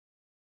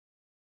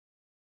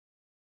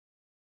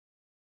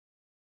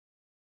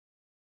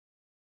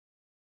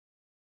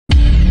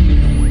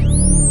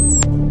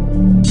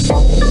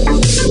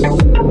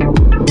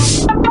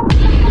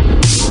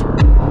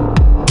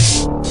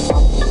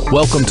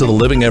Welcome to the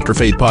Living After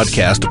Faith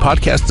podcast, a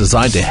podcast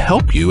designed to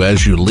help you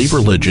as you leave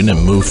religion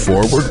and move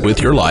forward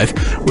with your life.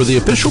 We're the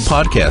official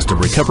podcast of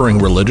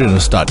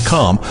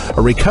RecoveringReligionist.com,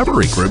 a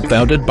recovery group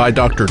founded by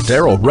Dr.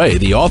 Daryl Ray,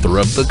 the author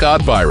of The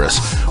God Virus.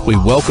 We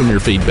welcome your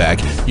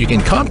feedback. You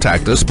can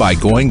contact us by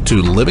going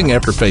to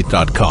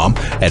livingafterfaith.com,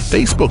 at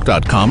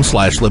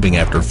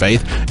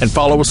facebook.com/livingafterfaith, and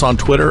follow us on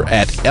Twitter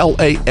at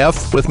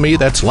LAF with me,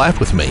 that's Laugh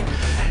With Me.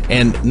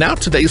 And now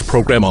today's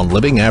program on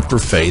Living After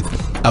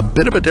Faith, a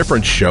bit of a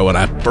different show, and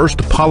I first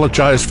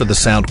apologize for the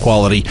sound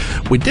quality.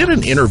 We did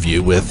an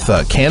interview with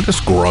Candace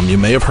Gorham. You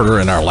may have heard her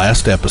in our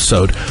last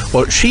episode.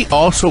 Well, she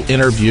also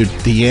interviewed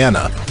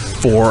Deanna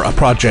for a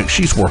project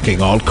she's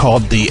working on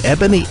called the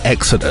Ebony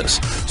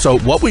Exodus. So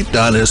what we've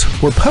done is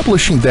we're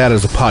publishing that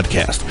as a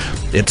podcast.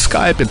 It's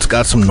Skype, it's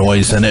got some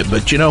noise in it,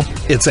 but you know,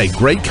 it's a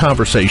great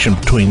conversation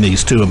between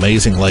these two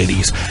amazing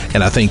ladies,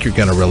 and I think you're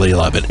going to really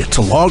love it. It's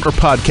a longer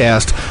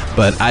podcast,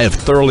 but I have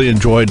thoroughly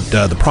enjoyed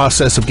the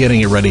process of getting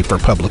it ready for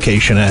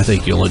publication, and I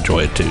think you'll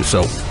enjoy it too.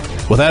 So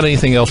without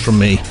anything else from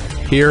me,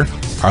 here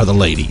are the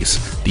ladies,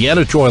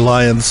 Deanna Joy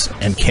Lyons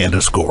and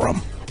Candace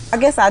Gorham. I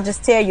guess I'll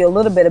just tell you a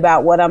little bit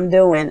about what I'm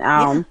doing.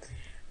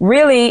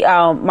 Really,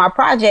 my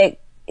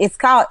project, it's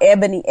called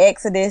Ebony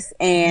Exodus,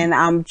 and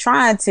I'm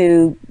trying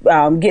to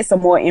get some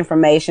more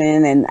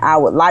information, and I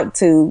would like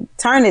to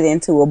turn it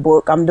into a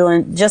book. I'm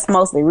doing just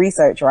mostly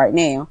research right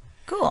now.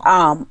 Cool.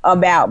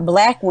 About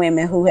Black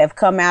women who have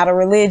come out of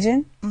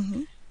religion.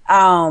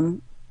 Mm-hmm.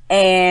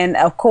 And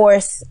of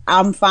course,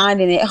 I'm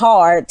finding it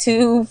hard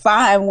to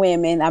find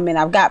women. I mean,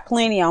 I've got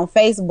plenty on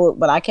Facebook,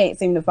 but I can't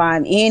seem to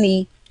find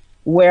any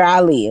where I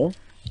live.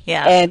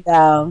 Yeah. And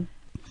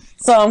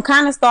so I'm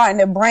kind of starting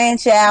to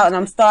branch out, and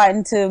I'm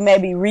starting to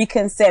maybe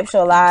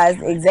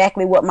reconceptualize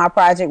exactly what my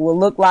project will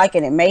look like,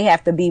 and it may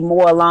have to be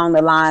more along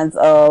the lines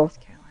of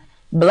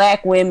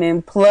Black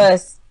women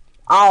plus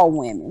all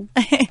women.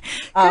 Could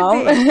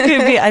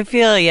be. I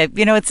feel you.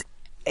 You know,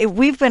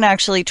 we've been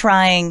actually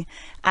trying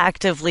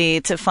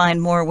actively to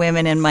find more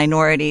women and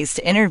minorities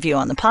to interview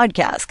on the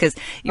podcast, because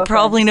you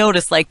probably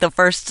noticed, like, the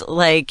first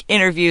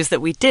interviews that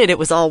we did, it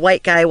was all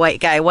white guy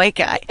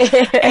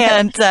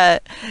and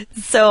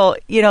so,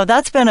 you know,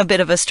 that's been a bit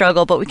of a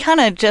struggle, but we kind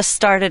of just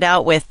started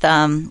out with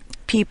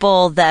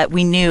people that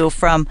we knew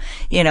from,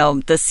 you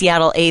know, the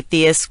Seattle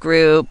Atheist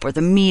group or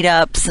the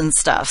meetups and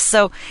stuff.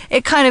 So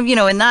it kind of, you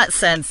know, in that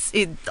sense,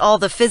 all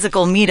the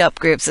physical meetup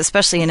groups,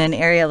 especially in an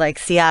area like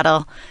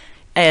Seattle,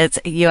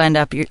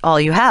 all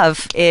you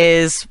have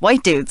is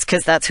white dudes,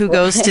 because that's who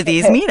goes to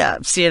these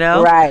meetups, you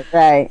know? Right.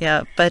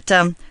 Yeah, but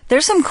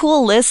there's some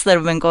cool lists that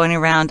have been going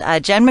around.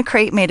 Jen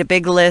McCrate made a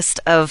big list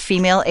of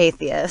female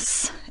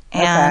atheists,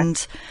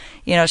 and,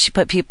 you know, she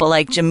put people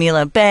like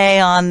Jamila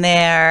Bay on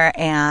there,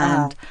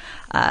 and,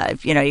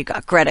 you know, you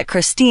got Greta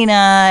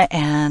Christina,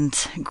 and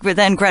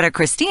then Greta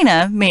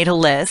Christina made a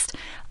list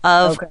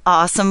of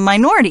awesome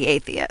minority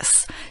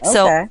atheists.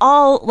 So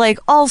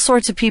all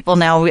sorts of people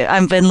now.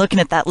 I've been looking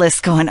at that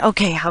list going,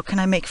 okay, how can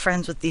I make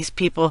friends with these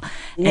people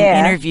and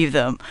interview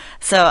them?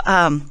 So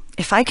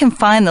if I can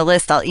find the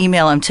list, I'll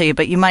email them to you,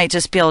 but you might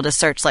just be able to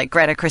search like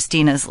Greta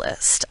Christina's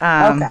list.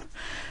 Okay,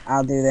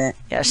 I'll do that.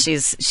 Yeah, she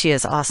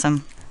is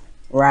awesome.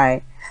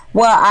 Right.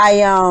 Well, I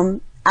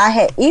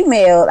had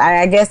emailed,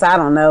 I guess, I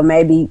don't know,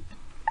 maybe,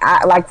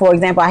 for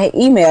example, I had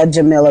emailed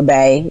Jamila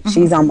Bay. Mm-hmm.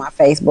 She's on my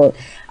Facebook.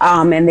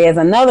 And there's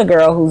another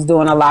girl who's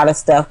doing a lot of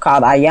stuff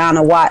called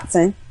Ayanna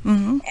Watson.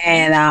 Mm-hmm.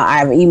 And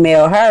I've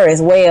emailed her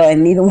as well,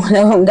 and neither one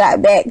of them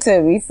got back to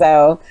me.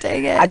 So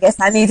I guess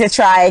I need to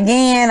try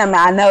again. I mean,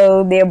 I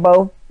know they're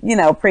both, you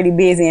know, pretty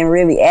busy and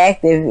really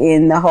active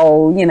in the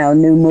whole, you know,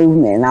 new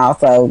movement. And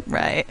also,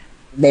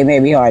 they may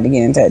be hard to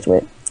get in touch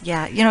with.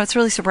 Yeah, you know, it's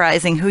really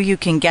surprising who you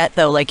can get,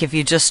 though, like, if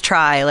you just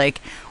try. Like,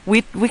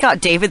 we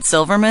got David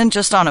Silverman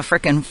just on a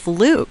frickin'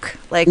 fluke.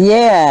 Like,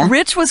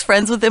 Rich was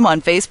friends with him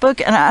on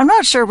Facebook, and I'm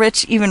not sure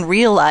Rich even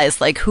realized,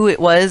 like, who it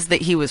was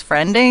that he was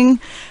friending.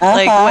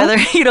 Like, whether,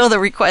 you know, the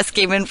request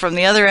came in from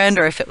the other end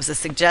or if it was a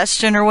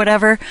suggestion or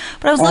whatever.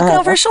 But I was looking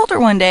over his shoulder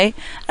one day,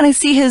 and I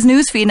see his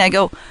newsfeed, and I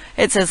go,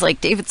 it says,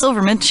 like, David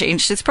Silverman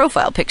changed his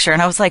profile picture.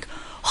 And I was like,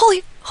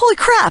 holy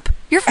crap,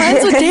 you're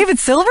friends with David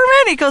Silverman?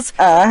 He goes,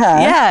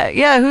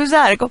 yeah, who's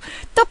that? I go,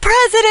 the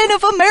president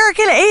of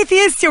American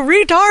Atheists, you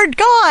retard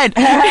god.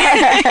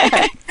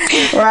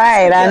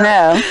 Right, I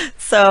know.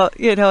 So,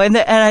 you know, and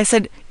I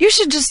said, you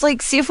should just,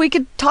 like, see if we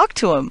could talk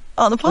to him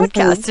on the podcast.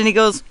 Mm-hmm. And he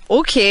goes,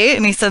 okay.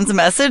 And he sends a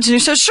message, and he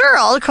says, sure,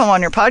 I'll come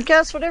on your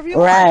podcast, whatever you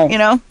want. You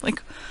know,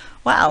 like,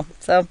 wow.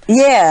 So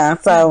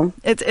so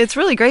it's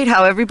really great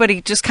how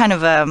everybody just kind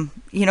of,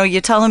 you know,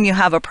 you tell them you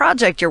have a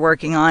project you're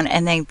working on,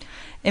 and they're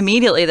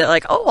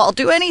like, oh, I'll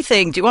do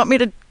anything. Do you want me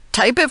to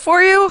type it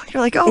for you?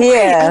 You're like, oh,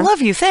 great, I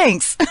love you,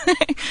 thanks.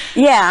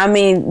 Yeah, I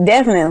mean,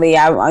 definitely.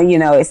 You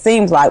know, it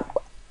seems like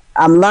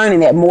I'm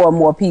learning that more and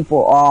more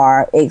people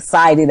are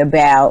excited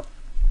about,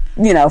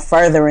 you know,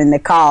 furthering the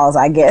cause,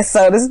 I guess,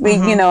 so to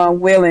speak, you know,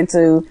 and willing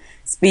to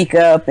speak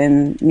up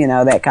and, you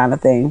know, that kind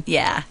of thing.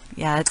 Yeah,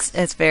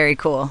 it's very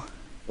cool.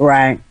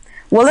 Right.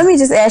 Well, let me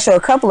just ask you a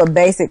couple of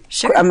basic.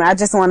 Sure. I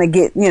just want to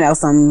get,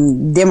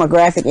 some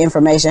demographic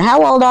information.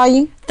 How old are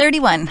you?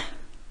 31.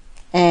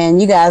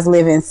 And you guys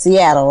live in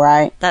Seattle,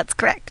 right? That's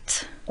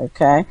correct.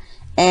 Okay.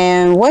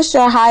 And what's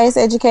your highest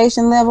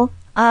education level?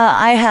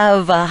 I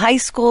have a high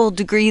school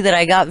degree that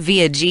I got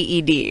via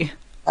GED.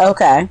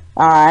 Okay.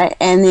 All right.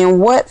 And then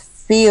what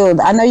field?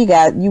 I know you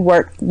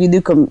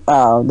do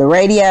the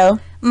radio.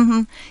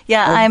 Mm-hmm.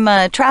 Yeah, I'm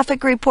a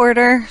traffic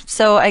reporter.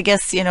 So I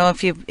guess,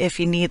 if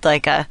you need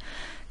like a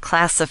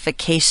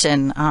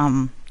classification,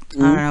 I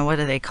don't know, what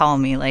do they call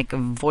me? Like a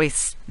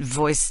voice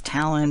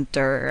talent,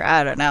 or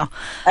I don't know.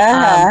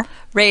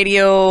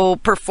 Radio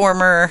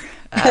performer.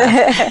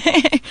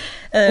 Well,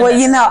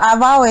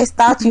 I've always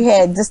thought you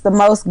had just the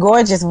most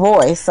gorgeous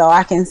voice, so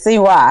I can see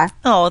why.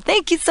 Oh,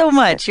 thank you so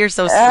much. You're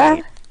so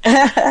sweet.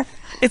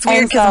 It's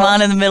weird because I'm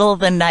on in the middle of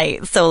the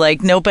night, so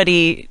like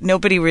nobody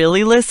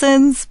really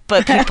listens,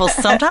 but people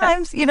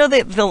sometimes,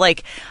 they'll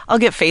like, I'll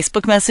get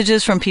Facebook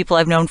messages from people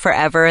I've known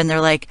forever, and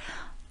they're like,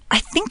 I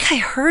think I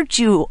heard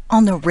you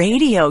on the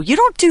radio. You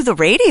don't do the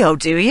radio,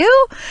 do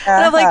you?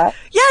 And I'm like,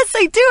 yes,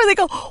 I do. And they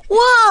go,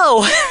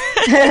 whoa.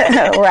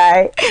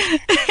 Right.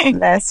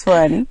 That's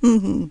funny.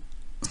 Mm-hmm.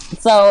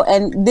 So,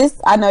 and this,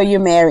 I know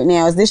you're married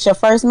now. Is this your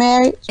first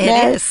marriage?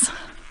 It is.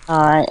 All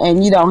right.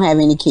 And you don't have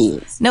any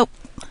kids? Nope.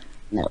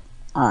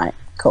 All right,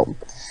 cool.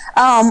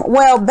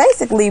 Well,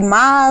 basically,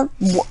 my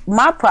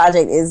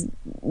project is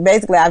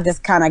basically I've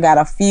just kind of got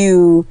a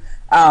few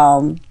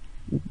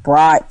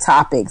broad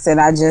topics,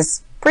 and I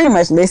just pretty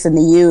much listen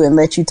to you and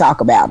let you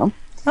talk about them.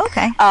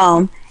 Okay.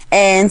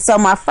 And so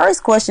my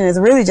first question is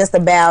really just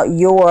about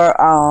your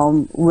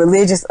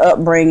religious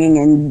upbringing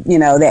and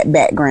that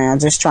background.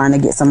 Just trying to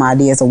get some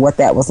ideas of what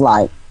that was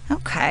like.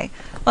 Okay.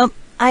 Well,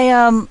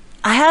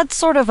 I had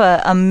sort of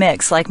a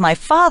mix. Like, my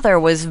father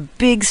was a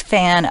big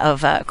fan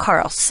of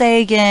Carl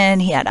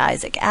Sagan. He had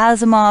Isaac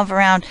Asimov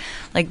around,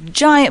 like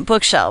giant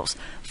bookshelves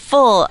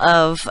full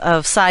of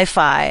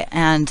sci-fi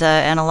and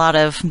a lot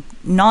of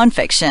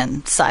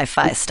nonfiction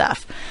sci-fi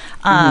stuff,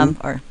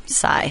 or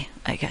sci,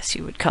 I guess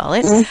you would call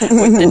it, with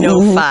the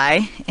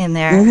no-fi in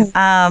there.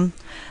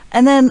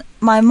 And then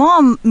my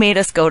mom made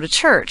us go to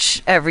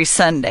church every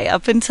Sunday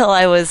up until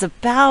I was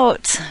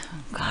about,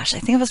 I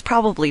think I was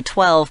probably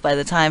 12 by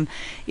the time,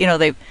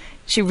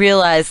 she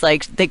realized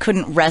like they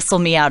couldn't wrestle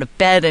me out of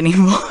bed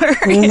anymore.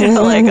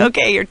 Like,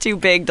 okay, you're too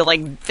big to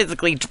like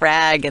physically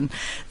drag and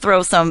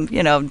throw some,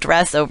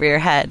 dress over your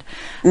head.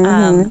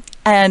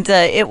 And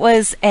it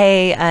was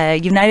a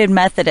United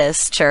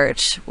Methodist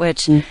church,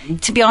 which,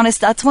 to be honest,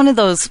 that's one of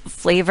those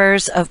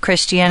flavors of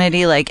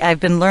Christianity. Like, I've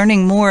been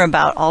learning more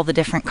about all the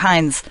different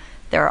kinds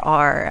there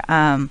are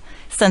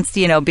since,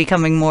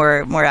 becoming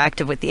more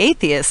active with the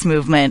atheist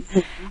movement.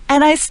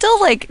 And I still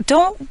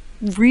don't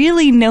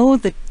really know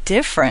the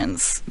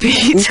difference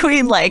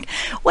between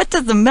what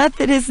does a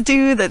Methodist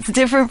do that's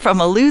different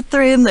from a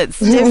Lutheran, that's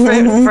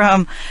different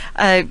from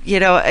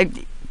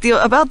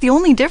about the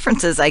only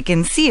differences I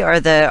can see are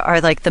the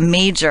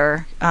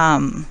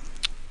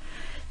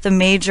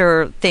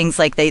major things,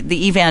 like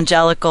the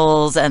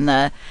evangelicals and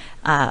the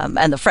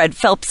Fred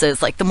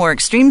Phelpses, like the more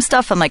extreme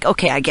stuff. I'm like,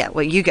 okay, I get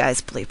what you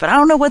guys believe, but I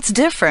don't know what's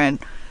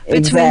different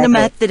between the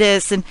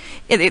Methodists and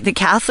the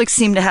Catholics.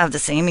 Seem to have the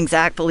same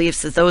exact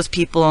beliefs as those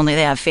people, only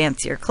they have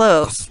fancier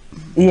clothes.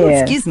 Yeah. Oh,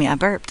 excuse me, I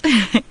burped.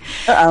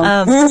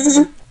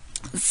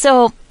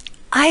 So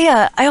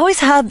I always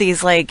had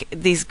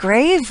these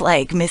grave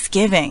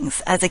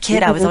misgivings as a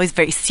kid. I was always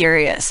very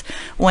serious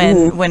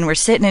when we're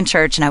sitting in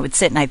church, and I would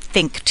sit and I'd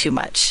think too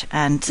much.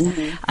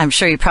 And I'm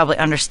sure you probably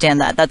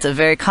understand that. That's a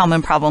very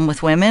common problem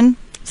with women.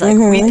 It's like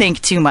we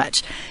think too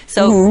much.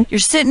 So you're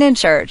sitting in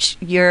church,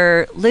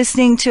 you're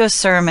listening to a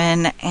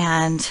sermon,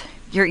 and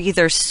you're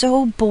either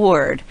so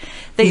bored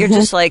that you're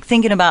just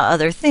thinking about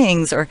other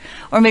things, or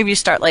maybe you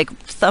start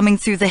thumbing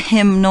through the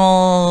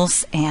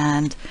hymnals.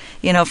 And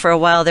for a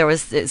while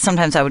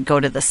sometimes I would go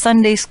to the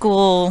Sunday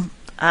school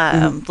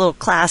little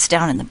class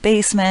down in the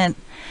basement,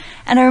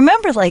 and I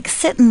remember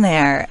sitting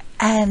there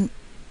and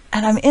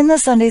I'm in the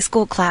Sunday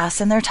school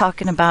class, and they're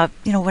talking about,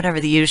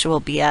 whatever the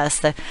usual BS,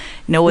 the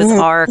Noah's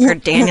Ark or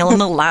Daniel and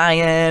the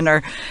lion,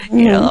 or,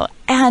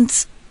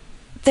 and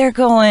they're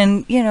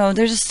going,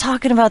 they're just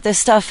talking about this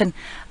stuff, and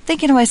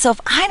thinking to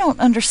myself, I don't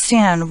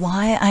understand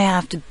why I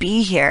have to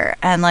be here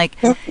and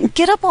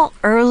get up all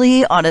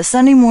early on a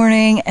Sunday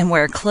morning and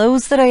wear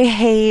clothes that I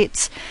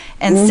hate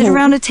and sit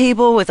around a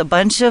table with a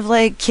bunch of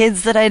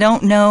kids that I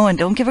don't know and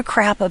don't give a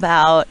crap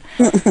about.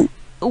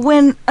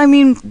 When,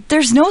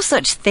 there's no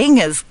such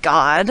thing as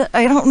God.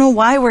 I don't know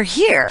why we're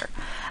here.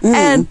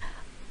 And,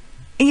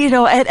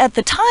 at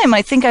the time,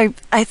 I think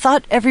I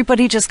thought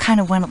everybody just kind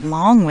of went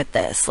along with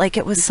this.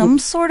 It was some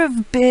sort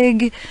of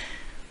big,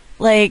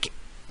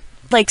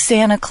 like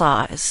Santa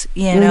Claus,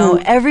 you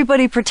know,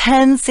 everybody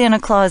pretends Santa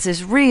Claus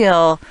is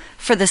real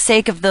for the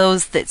sake of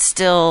those that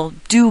still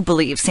do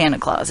believe Santa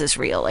Claus is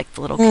real, like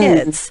the little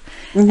kids.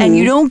 And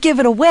you don't give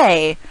it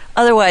away,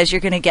 otherwise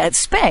you're going to get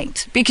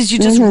spanked because you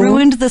just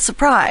ruined the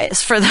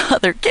surprise for the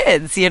other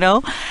kids, you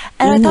know?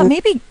 And I thought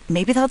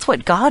maybe that's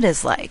what God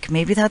is like.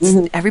 Maybe that's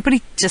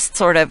everybody just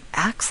sort of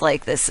acts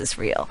like this is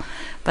real.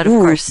 But of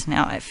course,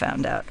 now I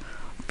found out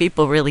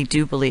people really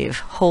do believe.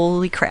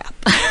 Holy crap.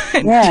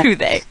 Do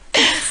they?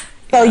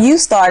 So you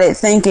started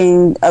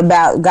thinking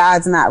about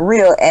God's not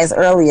real as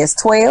early as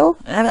 12?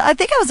 I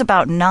think I was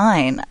about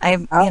 9.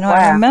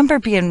 I remember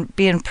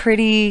being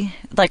pretty,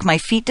 like my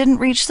feet didn't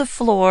reach the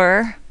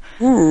floor.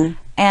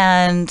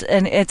 And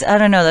it's, I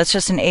don't know, that's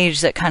just an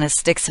age that kind of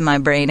sticks in my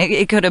brain.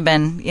 It could have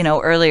been, you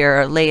know, earlier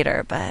or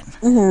later, but.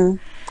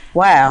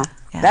 Wow.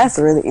 Yeah. That's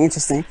really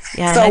interesting.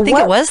 Yeah, so and I think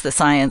it was the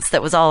science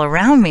that was all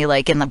around me,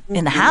 like in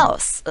the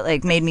house,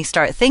 like made me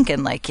start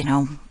thinking, like, you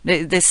know,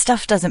 this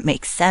stuff doesn't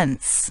make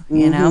sense,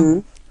 you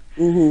know?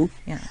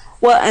 Yeah.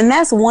 Well, and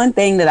that's one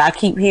thing that I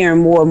keep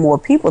hearing more and more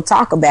people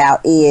talk about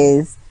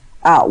is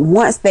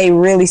once they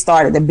really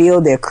started to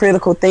build their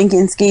critical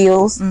thinking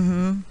skills,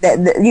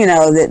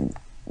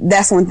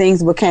 that's when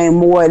things became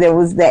more, there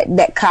was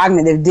that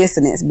cognitive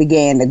dissonance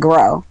began to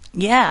grow.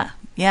 Yeah,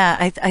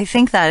 I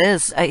think that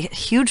is a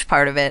huge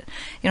part of it.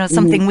 You know,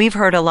 something we've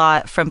heard a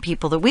lot from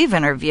people that we've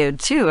interviewed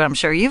too, I'm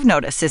sure you've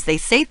noticed, is they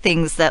say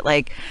things that,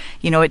 like,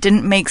 you know, it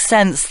didn't make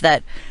sense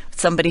that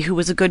somebody who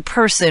was a good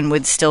person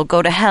would still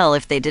go to hell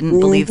if they didn't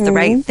believe the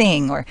right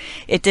thing, or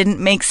it didn't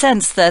make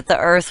sense that the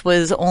earth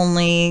was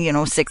only, you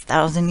know,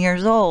 6,000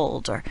 years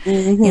old, or,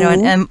 you know,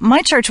 and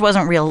my church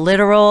wasn't real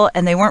literal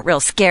and they weren't real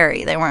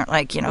scary. They weren't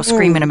like, you know,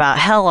 screaming about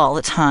hell all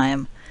the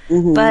time.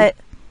 But,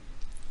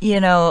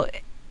 you know,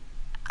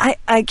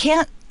 I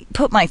can't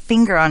put my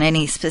finger on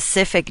any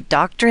specific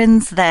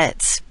doctrines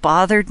that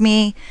bothered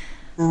me,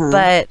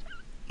 but,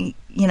 you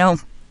know,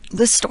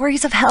 the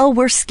stories of hell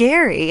were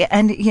scary.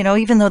 And, you know,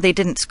 even though they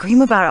didn't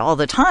scream about it all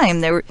the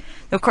time, they were,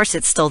 of course,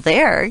 it's still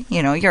there.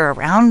 You know, you're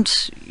around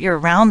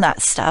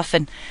that stuff.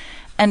 And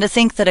to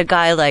think that a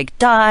guy like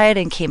died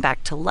and came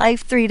back to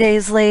life 3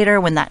 days later,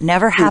 when that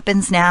never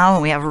happens now,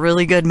 and we have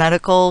really good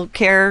medical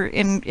care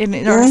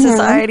in our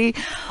society,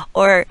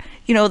 or,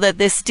 you know, that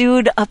this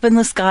dude up in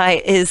the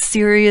sky is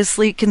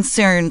seriously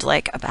concerned,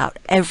 like, about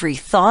every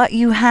thought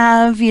you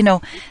have, you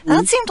know,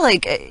 that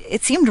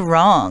seemed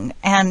wrong.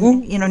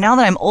 And, you know, now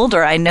that I'm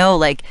older, I know,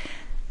 like,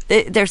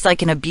 there's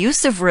like an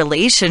abusive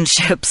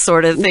relationship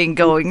sort of thing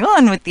going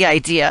on with the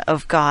idea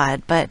of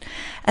God. But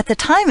at the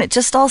time, it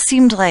just all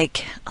seemed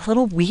like a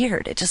little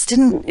weird. It just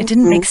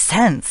didn't make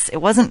sense. It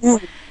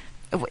wasn't,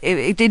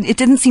 it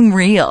didn't seem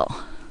real.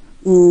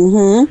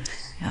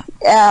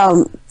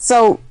 Yeah.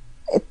 So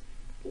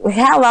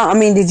how long, I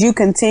mean, did you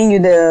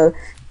continue to,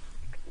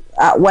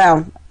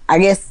 well, I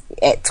guess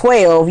at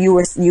 12, you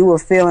were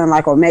feeling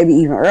like, or maybe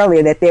even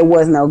earlier, that there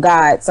was no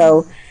God.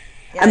 So,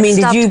 yeah, I mean,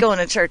 did you going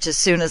to church as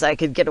soon as I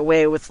could get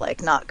away with,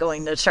 like, not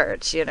going to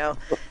church, you know,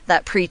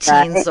 that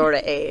preteen sort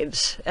of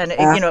age. And,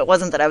 you know, it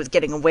wasn't that I was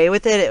getting away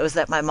with it. It was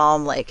that my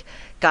mom, like,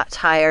 got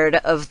tired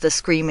of the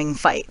screaming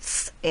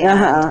fights.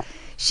 And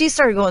she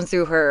started going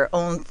through her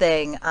own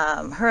thing.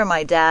 Her and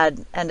my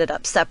dad ended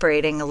up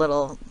separating a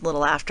little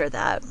after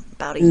that,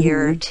 about a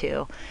year or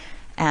two.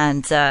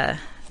 And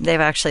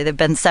they've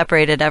been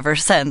separated ever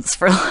since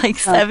for like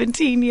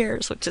 17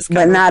 years, which is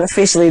kind of, not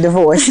officially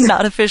divorced.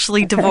 Not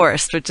officially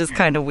divorced, which is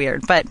kind of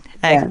weird. But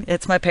hey,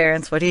 it's my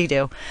parents. What do you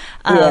do?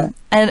 And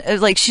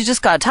like, she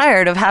just got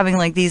tired of having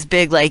like these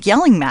big like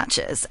yelling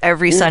matches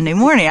every Sunday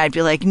morning. I'd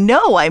be like,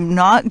 no, I'm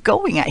not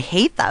going. I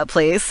hate that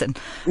place, and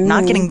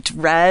not getting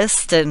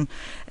dressed and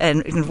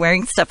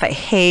wearing stuff I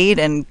hate,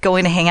 and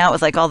going to hang out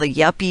with like all the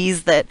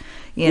yuppies that,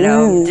 you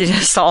know,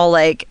 just all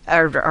like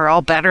are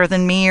all better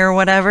than me or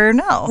whatever.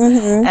 No.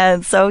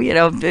 And so, you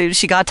know,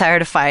 she got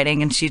tired of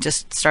fighting and she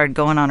just started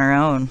going on her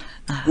own.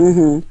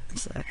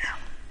 So.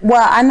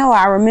 Well,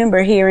 I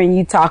remember hearing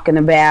you talking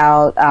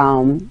about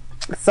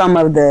some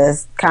of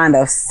the kind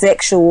of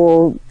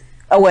some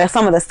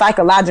of the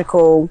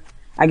psychological,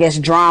 I guess,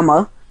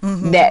 drama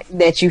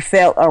that you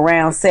felt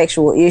around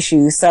sexual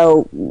issues.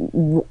 So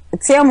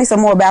tell me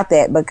some more about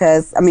that,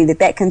 because I mean, did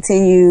that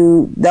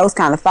continue? Those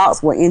kind of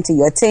thoughts were into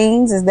your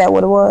teens? Is that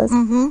what it was?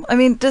 I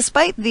mean,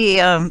 despite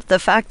the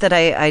fact that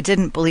I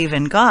didn't believe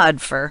in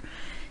God for,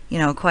 you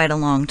know, quite a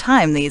long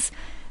time, these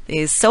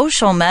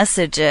social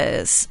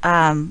messages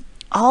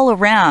all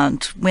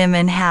around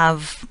women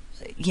have,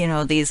 you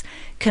know, these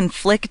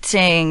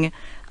conflicting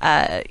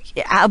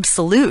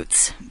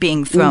absolutes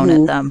being thrown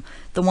at them.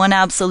 The one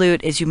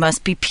absolute is you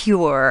must be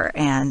pure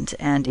and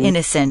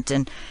innocent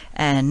and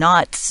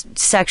not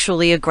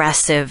sexually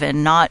aggressive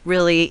and not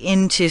really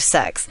into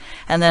sex.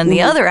 And then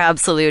the other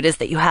absolute is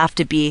that you have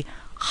to be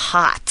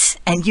hot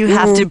and you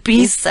have to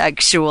be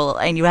sexual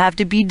and you have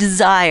to be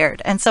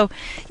desired. And so,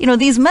 you know,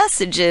 these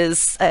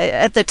messages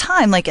at the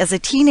time, like as a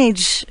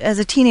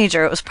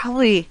teenager, it was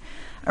probably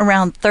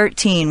around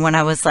 13 when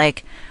I was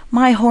like,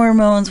 my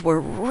hormones were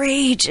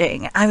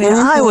raging. I mean,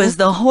 I was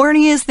the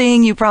horniest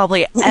thing you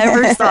probably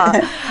ever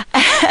saw.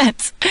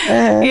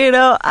 And, you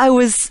know, I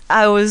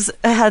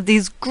had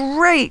these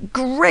great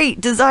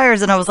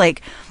desires, and I was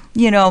like,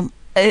 you know,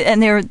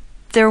 and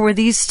there were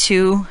these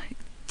two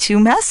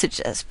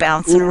messages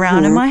bouncing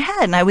around in my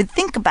head, and I would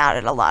think about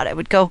it a lot. I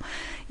would go,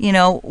 you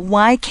know,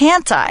 why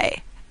can't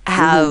I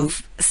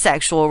have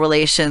sexual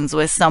relations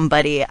with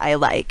somebody I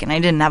like? And I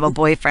didn't have a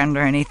boyfriend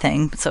or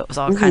anything, so it was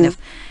all kind of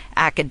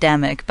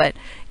academic. But,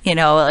 you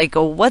know, like,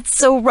 what's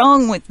so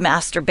wrong with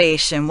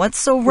masturbation? What's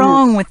so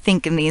wrong with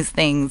thinking these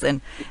things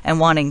and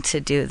wanting to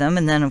do them?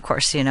 And then, of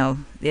course, you know,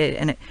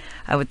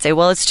 I would say,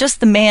 well, it's just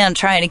the man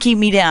trying to keep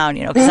me down,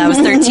 you know, because I was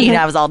 13,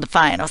 I was all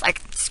defiant. I was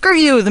like, screw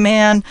you, the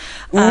man.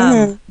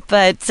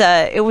 But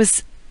it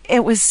was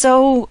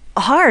so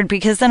hard,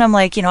 because then I'm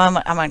like, you know,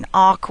 I'm an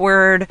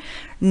awkward,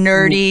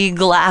 nerdy,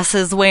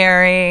 glasses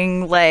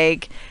wearing,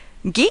 like,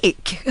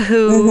 geek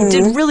who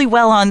did really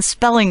well on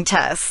spelling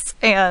tests.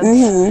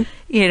 And,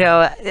 you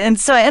know, and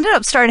so I ended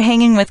up starting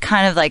hanging with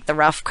kind of like the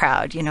rough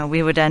crowd. You know,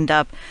 we would end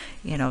up,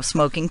 you know,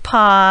 smoking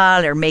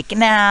pot or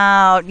making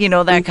out, you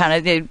know, that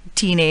kind of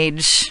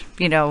teenage,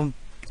 you know,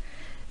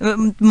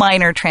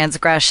 minor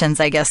transgressions,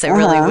 I guess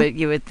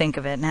you would think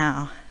of it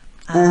now.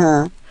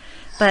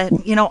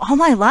 But, you know, all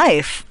my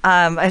life,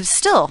 I've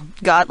still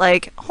got,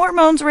 like,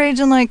 hormones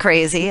raging like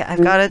crazy.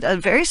 I've got a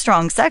very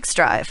strong sex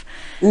drive.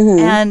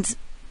 And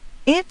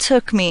it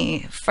took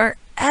me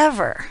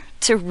forever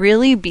to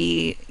really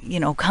be, you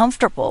know,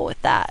 comfortable with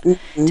that.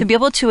 To be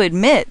able to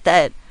admit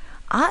that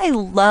I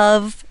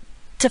love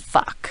to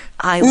fuck.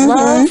 I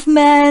love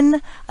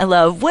men. I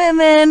love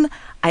women.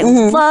 I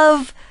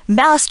love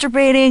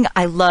masturbating.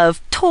 I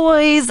love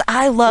toys.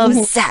 I love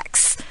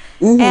sex.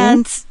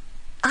 And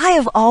I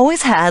have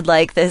always had,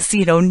 like, this,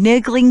 you know,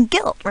 niggling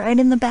guilt right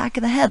in the back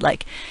of the head.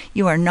 Like,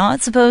 you are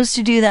not supposed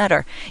to do that.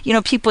 Or, you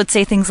know, people would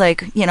say things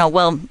like, you know,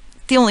 well,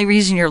 the only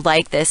reason you're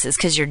like this is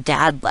because your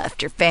dad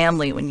left your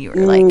family when you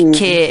were, like, a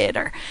kid.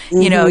 Or,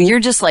 you know,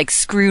 you're just, like,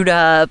 screwed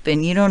up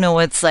and you don't know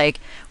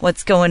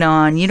what's going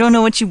on. You don't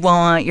know what you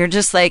want. You're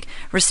just, like,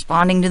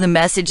 responding to the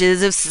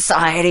messages of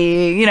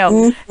society. You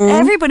know,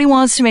 everybody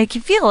wants to make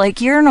you feel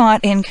like you're not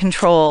in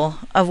control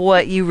of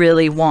what you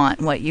really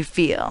want, what you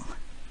feel.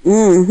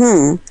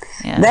 Yeah.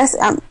 That's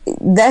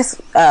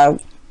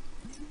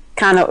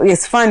kind of,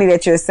 it's funny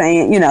that you're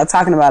saying, you know,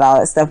 talking about all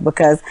that stuff,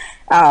 because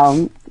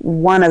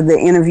one of the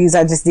interviews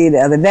I just did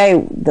the other day,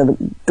 the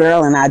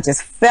girl and I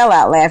just fell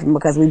out laughing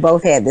because we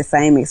both had the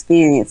same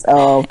experience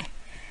of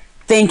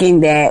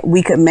thinking that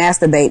we could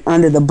masturbate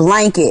under the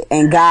blanket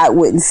and God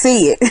wouldn't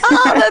see it.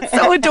 Oh, that's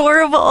so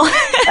adorable.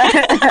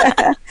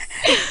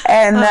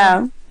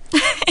 And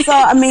so,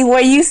 I mean,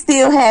 were you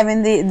still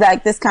having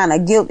this kind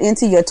of guilt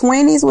into your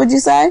 20s, would you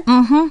say?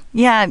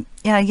 Yeah.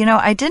 You know,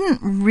 I didn't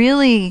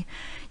really,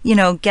 you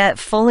know, get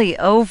fully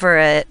over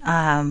it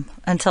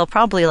until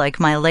probably like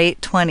my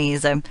late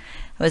 20s. I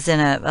was in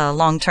a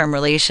long-term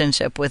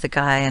relationship with a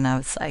guy, and I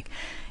was like,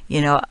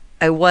 you know,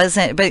 I was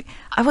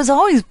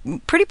always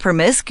pretty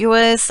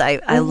promiscuous.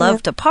 I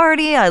loved to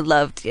party. I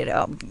loved, you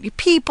know,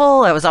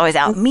 people. I was always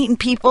out meeting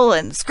people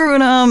and screwing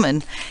them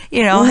and,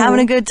 you know, having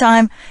a good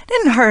time.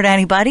 Didn't hurt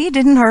anybody.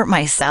 Didn't hurt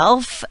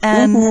myself.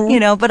 And, you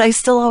know, but I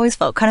still always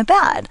felt kind of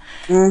bad.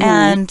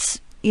 And,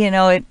 you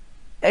know,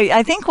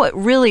 I think what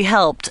really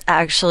helped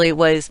actually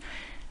was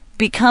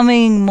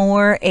becoming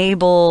more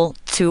able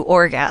to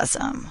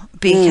orgasm,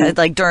 because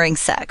like during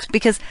sex,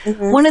 because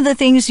one of the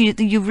things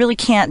you really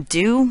can't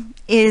do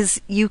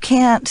is you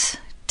can't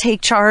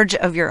take charge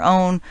of your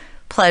own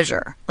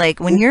pleasure. Like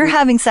when you're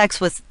having sex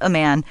with a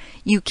man,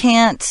 you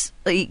can't,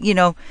 you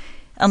know,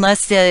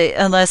 unless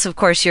of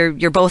course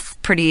you're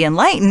both pretty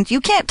enlightened,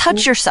 you can't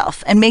touch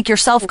yourself and make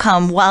yourself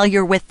come while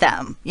you're with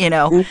them. You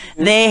know,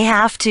 it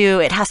has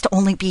to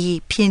only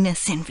be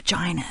penis and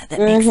vagina that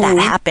makes that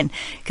happen,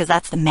 because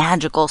that's the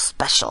magical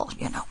special,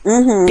 you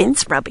know,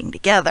 bits rubbing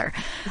together.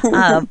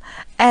 And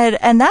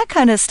that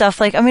kind of stuff.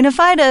 Like, I mean, if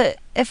I'd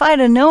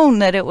have known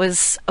that it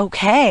was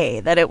okay,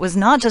 that it was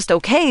not just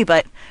okay,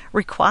 but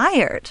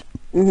required,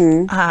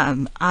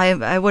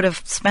 I would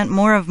have spent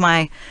more of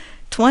my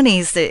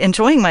 20s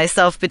enjoying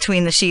myself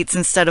between the sheets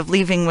instead of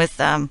leaving with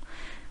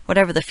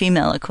whatever the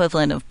female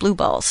equivalent of blue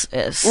balls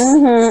is.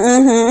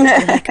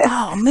 Like,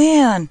 oh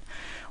man,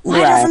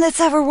 why doesn't this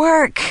ever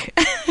work?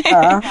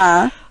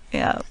 Yeah.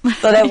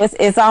 So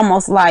it's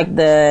almost like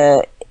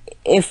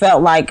it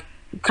felt like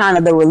kind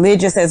of the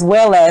religious as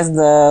well as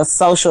the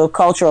social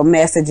cultural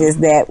messages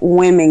that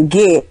women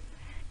get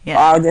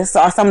are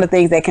some of the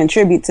things that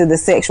contribute to the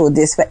sexual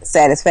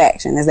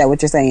dissatisfaction. Is that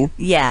what you're saying?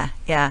 Yeah.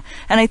 And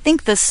I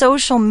think the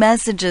social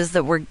messages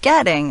that we're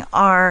getting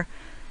are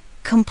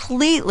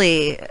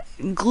completely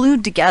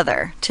glued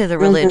together to the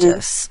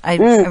religious. I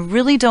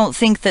really don't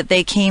think that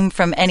they came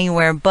from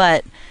anywhere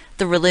but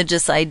the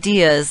religious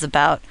ideas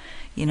about,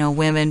 you know,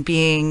 women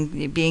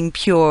being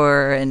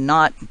pure and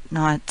not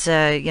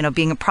you know,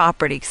 being a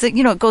property. Because,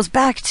 you know, it goes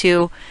back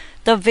to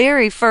the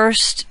very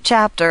first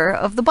chapter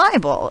of the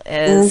Bible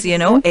is, you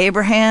know,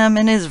 Abraham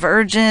and his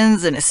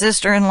virgins and his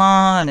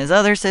sister-in-law and his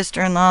other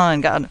sister-in-law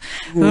and God,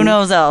 who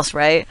knows else,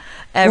 right?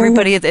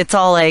 Everybody, it's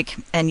all like,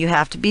 and you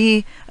have to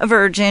be a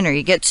virgin or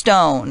you get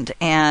stoned.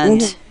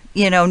 And,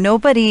 you know,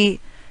 nobody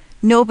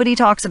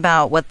talks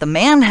about what the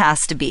man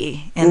has to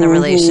be in the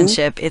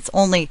relationship. It's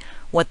only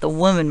what the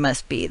woman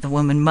must be. The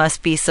woman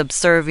must be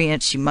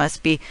subservient. She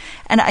must be.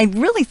 And I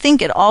really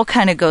think it all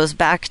kind of goes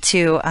back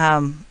to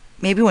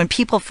maybe when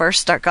people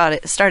first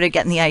started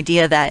getting the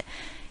idea that,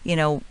 you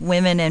know,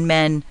 women and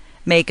men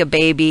make a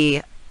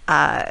baby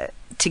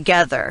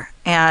together.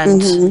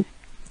 And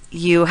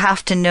you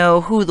have to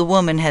know who the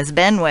woman has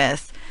been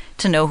with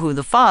to know who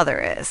the father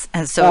is.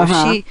 And so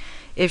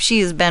if she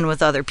has been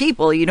with other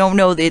people, you don't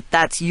know that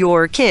that's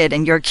your kid,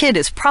 and your kid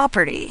is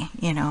property.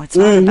 You know, it's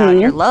not about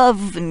your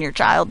love and your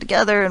child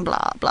together and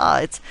blah, blah.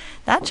 It's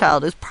that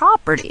child is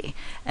property.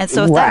 And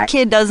so if that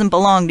kid doesn't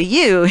belong to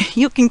you,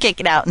 you can kick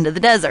it out into the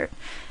desert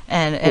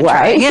and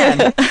try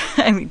again.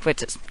 I mean,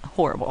 which is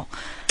horrible.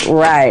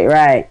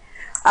 Right.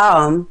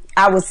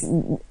 I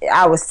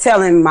was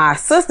telling my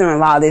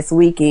sister-in-law this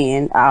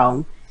weekend,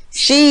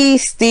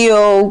 she's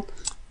still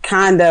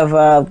kind of,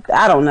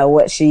 I don't know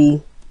what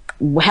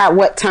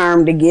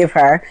term to give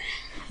her,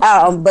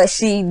 but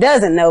she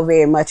doesn't know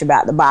very much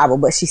about the Bible,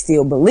 but she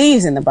still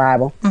believes in the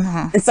Bible.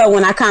 And so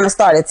when I kind of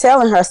started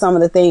telling her some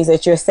of the things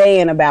that you're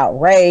saying about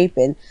rape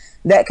and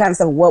that kind of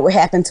stuff, what would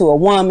happen to a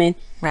woman,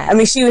 I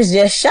mean, she was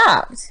just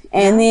shocked.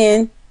 And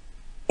then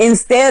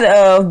instead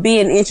of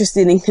being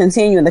interested in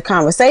continuing the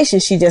conversation,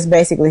 she just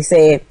basically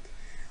said,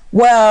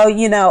 well,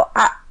 you know,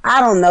 I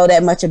don't know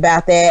that much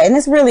about that, and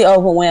it's really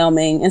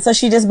overwhelming. And so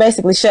she just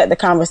basically shut the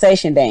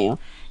conversation down.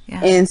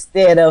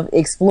 Instead of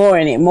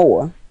exploring it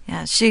more.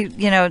 Yeah,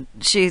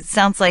 she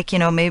sounds like, you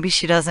know, maybe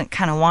she doesn't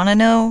kind of want to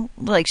know,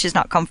 like she's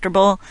not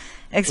comfortable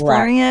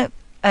exploring it.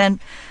 And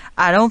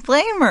I don't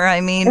blame her.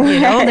 I mean, you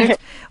know,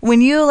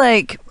 when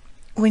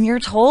you're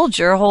told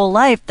your whole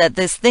life that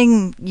this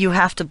thing you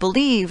have to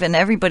believe and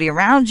everybody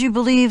around you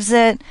believes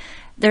it,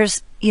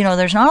 there's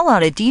not a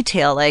lot of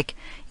detail. Like,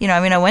 you know,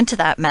 I mean, I went to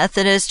that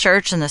Methodist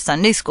church and the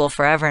Sunday school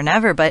forever and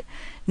ever, but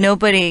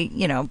nobody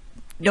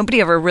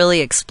ever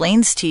really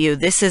explains to you,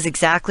 this is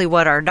exactly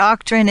what our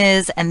doctrine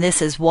is, and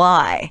this is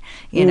why.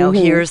 You know,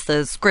 here's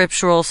the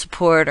scriptural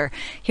support, or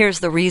here's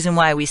the reason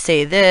why we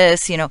say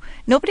this. You know,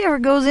 nobody ever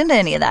goes into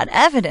any of that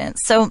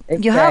evidence. So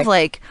you have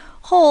like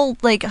whole,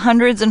 like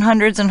hundreds and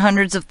hundreds and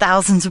hundreds of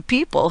thousands of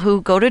people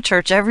who go to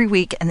church every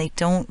week and they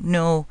don't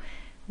know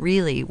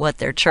really what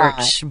their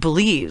church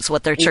believes,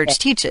 what their church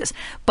teaches.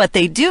 But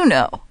they do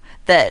know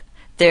that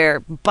there,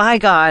 by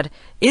God,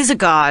 is a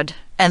God,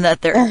 and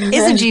that there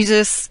is a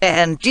Jesus,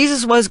 and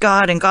Jesus was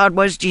God, and God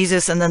was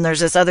Jesus, and then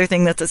there's this other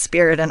thing that's a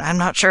spirit, and I'm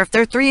not sure if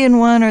they're three in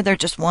one, or they're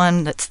just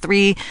one that's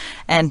three,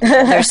 and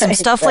there's some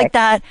stuff like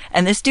that,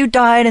 and this dude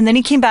died, and then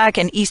he came back,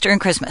 and Easter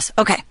and Christmas.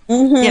 Okay.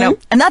 You know,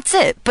 and that's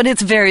it. But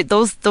it's very,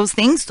 those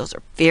things, those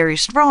are very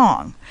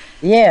strong.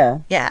 Yeah.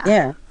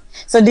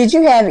 So did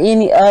you have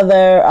any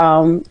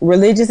other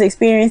religious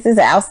experiences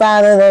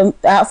outside of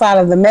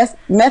the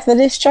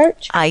Methodist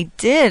church? I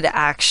did,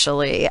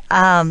 actually.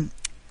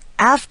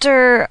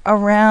 After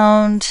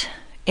around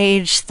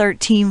age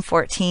 13,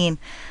 14,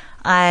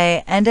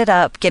 I ended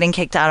up getting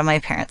kicked out of my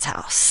parents'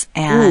 house.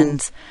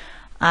 And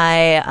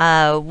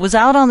I was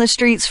out on the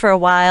streets for a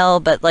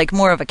while, but like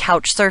more of a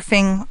couch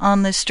surfing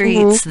on the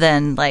streets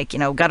than like, you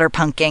know, gutter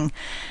punking.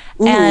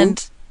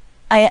 And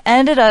I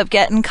ended up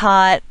getting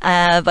caught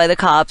by the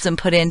cops and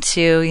put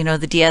into, you know,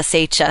 the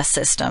DSHS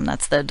system.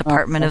 That's the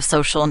Department of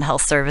Social and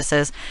Health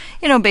Services.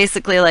 You know,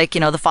 basically like, you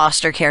know, the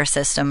foster care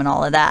system and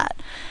all of that.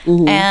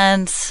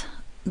 And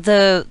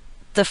the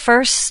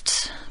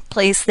first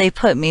place they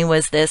put me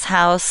was this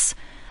house.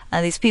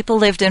 These people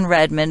lived in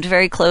Redmond,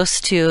 very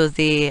close to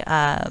the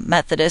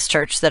Methodist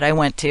church that I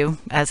went to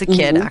as a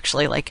kid,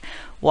 actually, like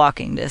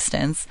walking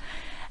distance.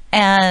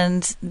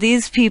 And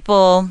these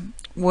people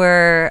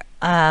were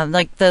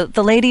like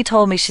the lady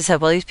told me, she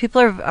said, well, these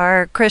people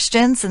are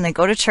Christians and they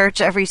go to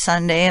church every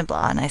Sunday and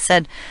blah. And I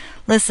said,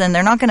 listen,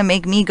 they're not going to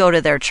make me go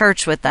to their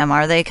church with them,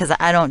 are they? Because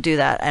I don't do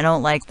that. I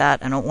don't like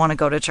that. I don't want to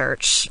go to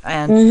church.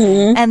 And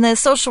and the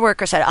social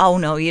worker said, oh,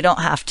 no, you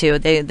don't have to.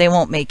 They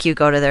won't make you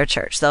go to their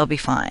church. They'll be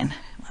fine.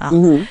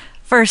 Well,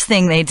 first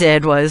thing they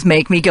did was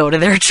make me go to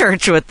their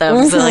church with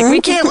them. So like, we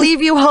can't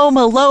leave you home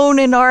alone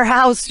in our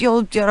house.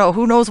 You know,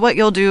 who knows what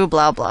you'll do,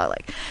 blah, blah.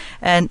 Like,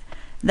 and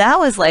that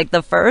was like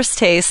the first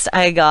taste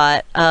I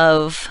got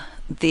of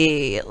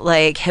the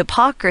like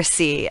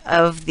hypocrisy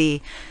of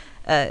the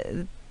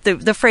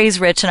phrase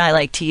Rich and I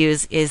like to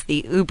use is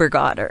the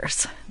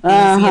Uber-Godders. You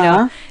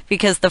know,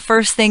 because the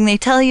first thing they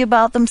tell you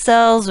about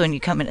themselves when you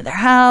come into their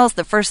house,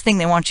 the first thing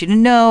they want you to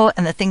know,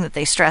 and the thing that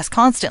they stress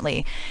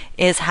constantly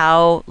is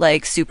how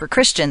like super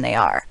Christian they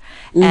are.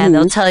 And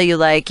they'll tell you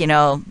like, you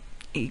know,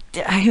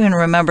 I even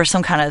remember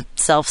some kind of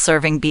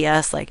self-serving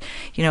BS like,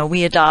 you know,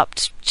 we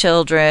adopt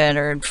children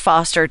or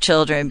foster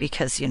children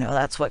because, you know,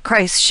 that's what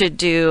Christ should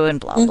do and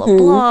blah, blah,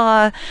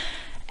 blah.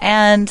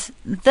 And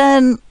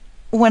then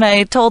when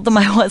I told them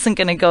I wasn't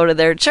going to go to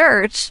their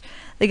church,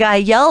 the guy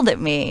yelled at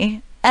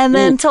me and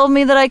then told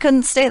me that I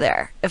couldn't stay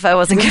there if I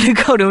wasn't going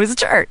to go to his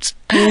church.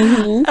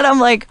 And I'm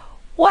like,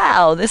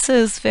 wow, this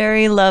is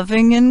very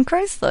loving and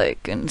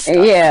Christ-like and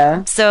stuff.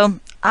 Yeah. So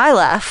I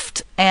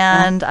left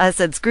and I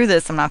said, screw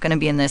this, I'm not going to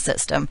be in this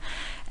system.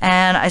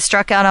 And I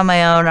struck out on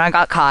my own and I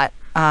got caught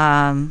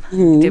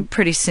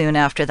pretty soon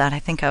after that. I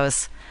think I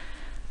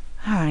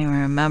don't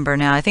even remember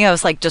now. I think I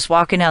was like just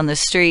walking down the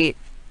street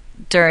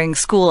during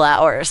school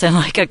hours and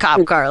like a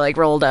cop car like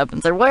rolled up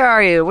and said, where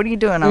are you? What are you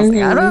doing? I was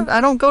like, I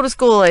don't go to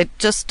school. I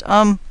just,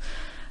 I'm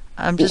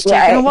just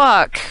taking a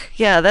walk.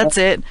 Yeah, that's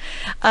it.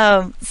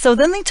 So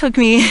then they took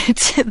me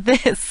to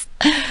this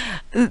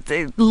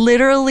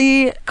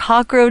literally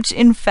cockroach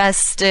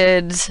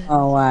infested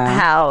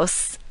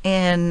house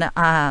in,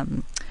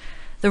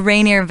 the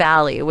Rainier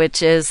Valley,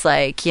 which is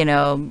like, you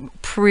know,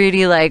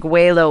 pretty like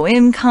way low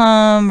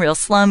income, real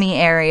slummy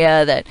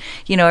area that,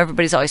 you know,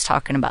 everybody's always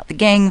talking about the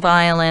gang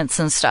violence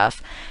and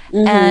stuff.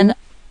 And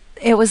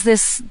it was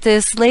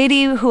this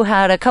lady who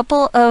had a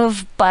couple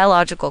of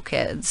biological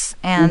kids,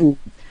 and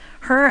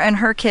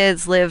her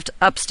kids lived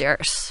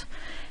upstairs.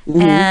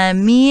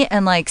 And me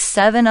and like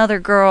 7 other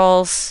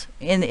girls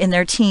in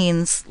their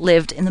teens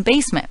lived in the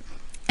basement.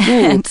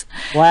 And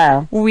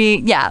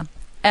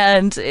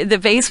and the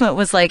basement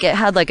was like, it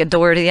had like a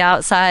door to the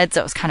outside, so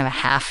it was kind of a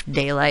half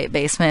daylight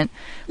basement.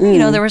 You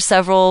know, there were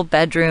several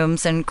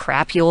bedrooms and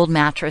crappy old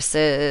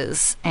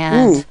mattresses,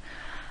 and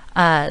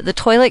the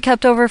toilet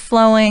kept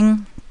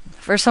overflowing.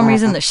 For some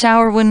reason, the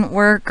shower wouldn't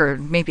work, or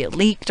maybe it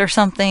leaked or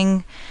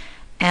something.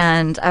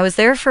 And I was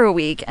there for a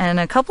week, and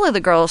a couple of the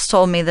girls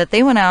told me that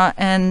they went out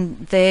and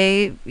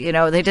they, you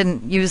know, they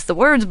didn't use the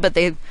words, but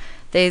they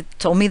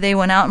told me they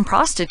went out and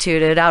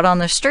prostituted out on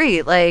the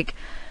street, like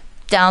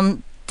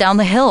down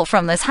the hill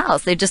from this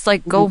house. They just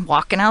like go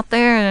walking out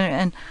there,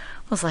 and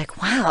I was like,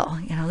 wow,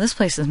 you know, this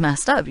place is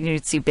messed up.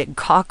 You'd see big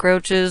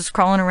cockroaches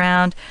crawling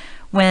around.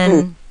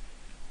 When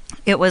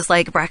it was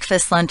like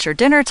breakfast, lunch, or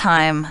dinner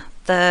time,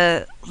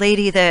 the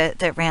lady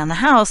that ran the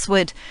house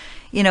would,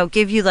 you know,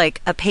 give you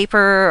like a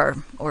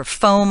paper or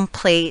foam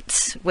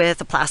plate with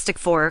a plastic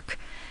fork,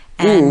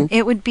 and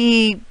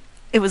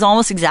it was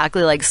almost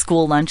exactly like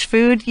school lunch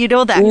food. You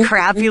know, that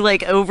crappy,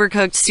 like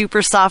overcooked,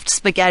 super soft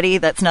spaghetti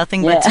that's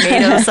nothing but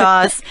tomato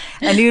sauce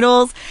and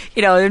noodles.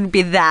 You know, it would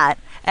be that.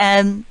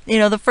 And, you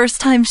know, the first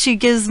time she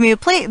gives me a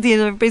plate,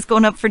 everybody's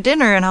going up for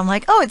dinner, and I'm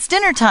like, oh, it's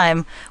dinner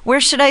time. Where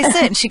should I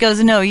sit? And she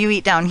goes, no, you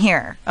eat down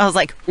here. I was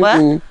like,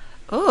 what?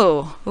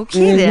 Oh,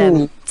 okay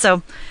then.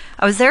 So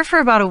I was there for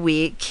about a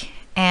week,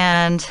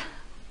 and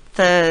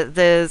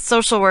the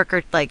social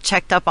worker like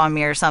checked up on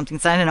me or something,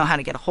 so I didn't know how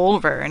to get a hold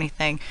of her or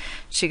anything.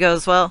 She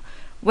goes, well,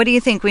 what do you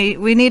think? We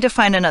need to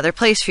find another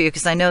place for you,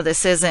 because I know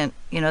this isn't,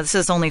 you know, this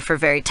is only for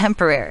very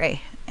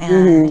temporary.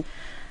 And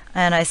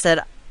and I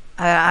said,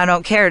 I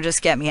don't care,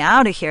 just get me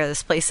out of here.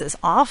 This place is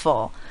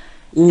awful.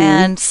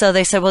 And so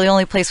they said, well, the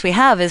only place we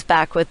have is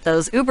back with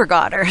those Uber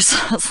godders.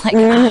 I was like,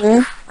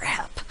 oh,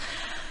 crap.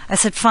 I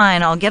said,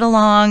 fine, I'll get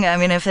along. I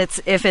mean, if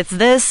it's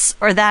this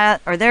or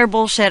that or their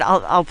bullshit,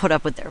 I'll put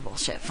up with their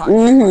bullshit.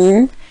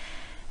 Fine.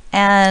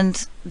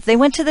 And they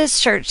went to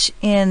this church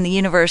in the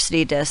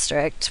University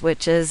District,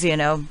 which is, you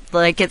know,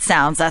 like it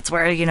sounds, that's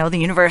where, you know, the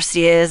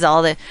university is,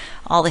 all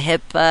the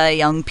hip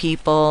young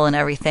people and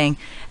everything.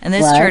 And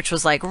this church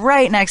was like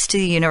right next to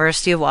the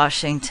University of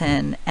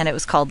Washington, and it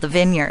was called the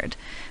Vineyard,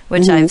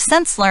 which I've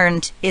since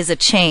learned is a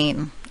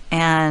chain.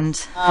 And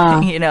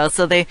you know,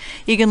 so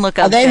you can look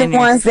up. Are they the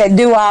ones that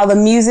do all the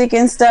music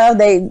and stuff?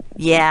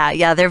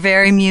 Yeah, they're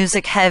very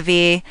music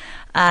heavy.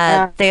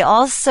 They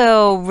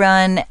also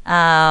run,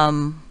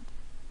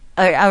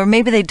 or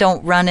maybe they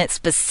don't run it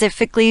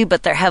specifically,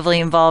 but they're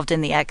heavily involved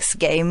in the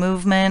ex-gay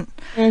movement.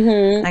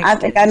 I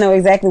think I know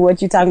exactly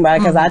what you're talking about,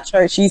 because our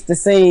church used to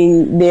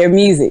sing their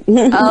music.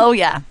 Oh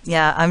yeah,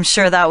 I'm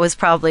sure that was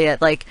probably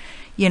it. Like,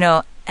 you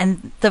know.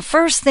 And the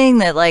first thing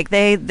that like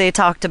they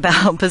talked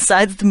about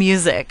besides the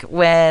music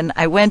when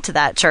I went to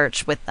that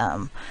church with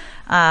them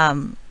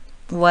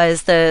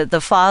was the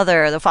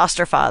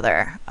foster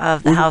father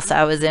of the house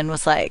I was in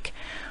was like,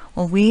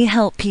 well, we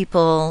help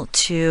people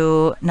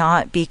to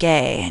not be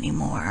gay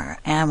anymore,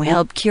 and we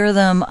help cure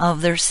them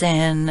of their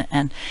sin.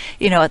 And,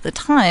 you know, at the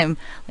time,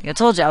 like I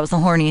told you, I was the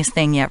horniest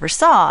thing you ever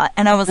saw.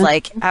 And I was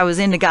like, I was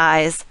into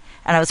guys,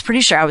 and I was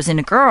pretty sure I was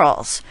into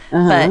girls,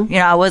 but, you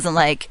know, I wasn't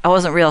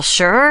real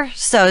sure.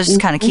 So I was just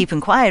kind of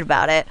keeping quiet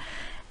about it.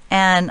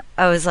 And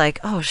I was like,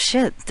 oh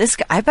shit, this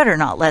guy, I better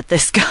not let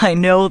this guy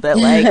know that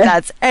like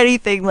that's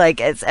anything like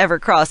it's ever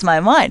crossed my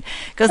mind.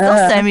 Because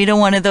they'll send me to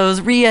one of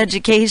those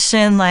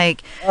re-education,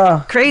 like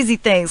crazy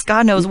things.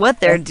 God knows what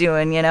they're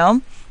doing, you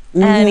know?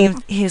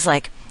 And he's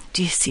like,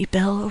 do you see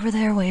Bill over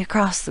there way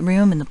across the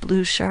room in the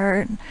blue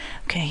shirt?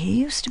 Okay, he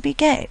used to be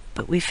gay,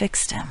 but we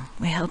fixed him.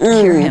 We helped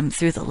cure him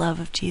through the love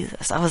of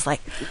Jesus. I was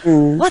like,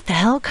 what the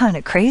hell kind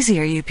of crazy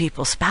are you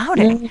people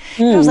spouting?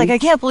 I was like, I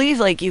can't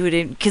believe like you would,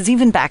 because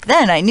even back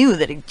then I knew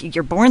that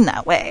you're born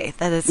that way,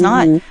 that it's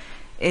not,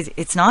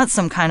 it's not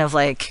some kind of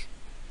like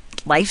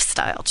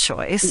lifestyle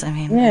choice. I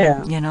mean,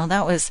 Yeah. you know,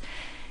 that was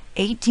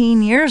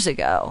 18 years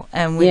ago,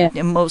 and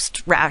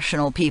most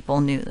rational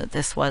people knew that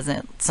this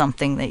wasn't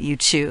something that you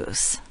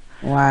choose.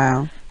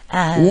 Wow.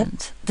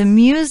 And the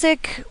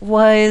music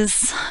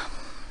was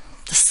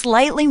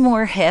slightly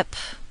more hip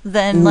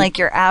than like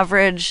your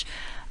average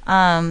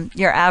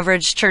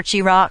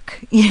churchy rock,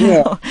 you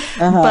know.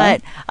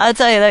 But I'll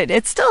tell you that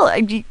it's still,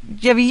 I mean,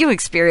 you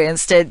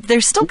experienced it.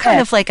 There's still kind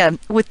of like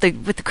with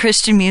the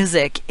Christian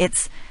music,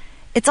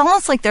 it's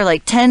almost like they're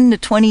like 10 to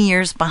 20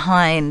 years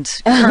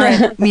behind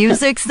current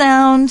music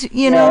sound,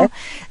 you know.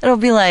 It'll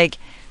be like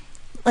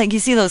you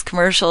see those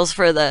commercials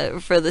for the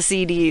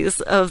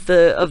CDs of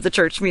the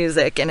church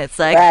music, and it's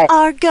like,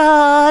 our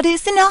God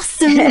is an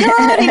awesome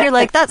God, and you're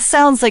like, that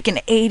sounds like an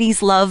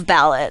 80s love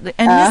ballad,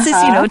 and this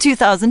is, you know,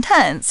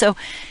 2010, so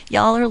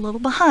y'all are a little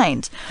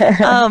behind.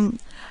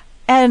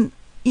 And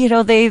you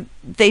know, they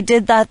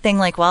did that thing,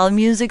 like, while the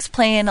music's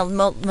playing,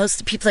 most of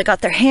the people, they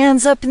got their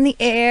hands up in the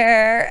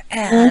air,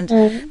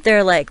 and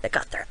they're like, they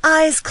got their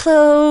eyes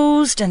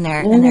closed, and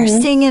they're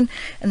singing,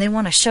 and they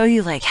want to show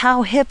you like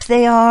how hip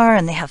they are,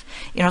 and they have,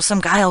 you know,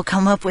 some guy will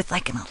come up with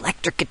like an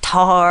electric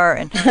guitar,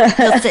 and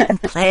he'll sit and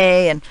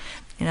play, and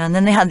you know, and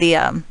then they had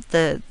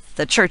the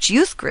church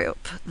youth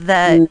group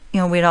that you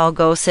know, we'd all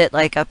go sit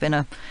like up in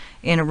a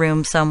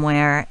room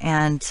somewhere,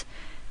 and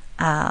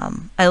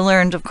I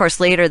learned, of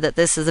course, later that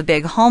this is a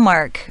big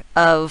hallmark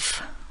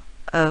of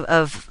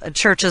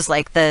churches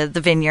like the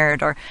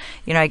Vineyard, or,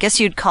 you know, I guess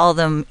you'd call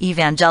them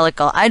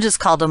evangelical. I just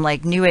called them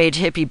like new age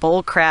hippie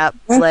bull crap,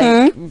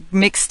 like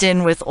mixed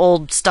in with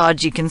old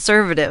stodgy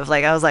conservative.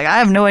 Like, I was like, I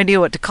have no idea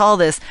what to call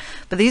this,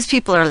 but these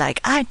people are like,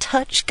 I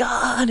touch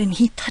God and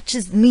he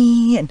touches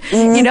me, and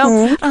you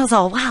know, I was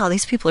all, wow,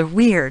 these people are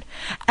weird.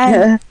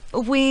 And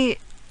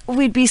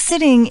we'd be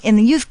sitting in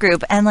the youth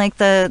group, and like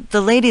the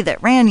lady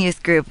that ran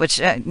youth group, which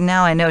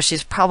now I know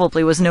she's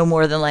probably was no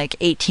more than like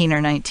 18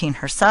 or 19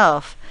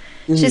 herself.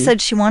 She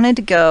said she wanted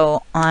to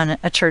go on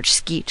a church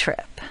ski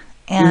trip,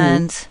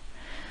 and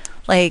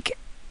like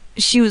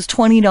she was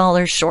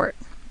 $20 short,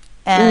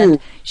 and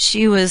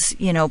she was,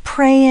 you know,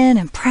 praying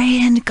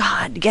to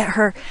God to get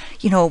her,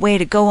 you know, a way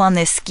to go on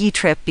this ski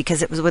trip,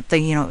 because it was with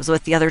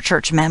the other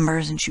church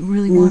members, and she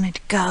really wanted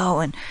to go,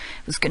 and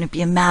it was going to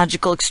be a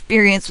magical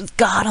experience with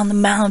God on the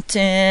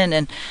mountain,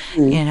 and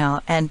you know,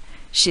 and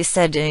she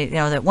said, you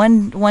know, that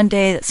one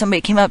day that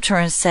somebody came up to her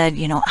and said,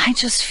 you know, I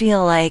just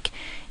feel like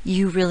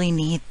you really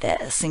need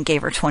this, and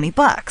gave her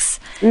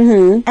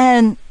 $20.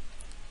 And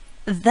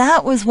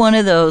that was one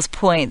of those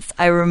points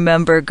I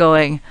remember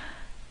going,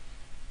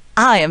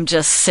 I am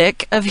just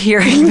sick of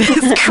hearing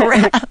this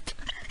crap.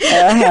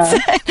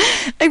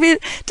 I mean,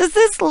 does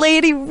this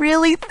lady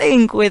really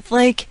think, with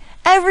like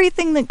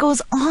everything that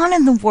goes on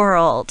in the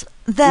world,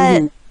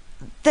 that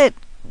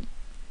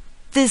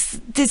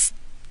this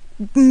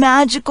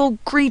magical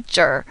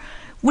creature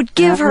would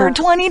give her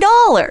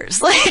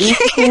 $20?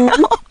 Like, you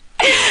know?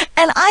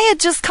 And I had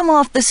just come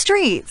off the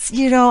streets,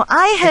 you know.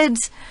 I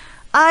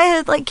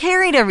had like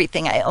carried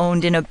everything I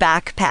owned in a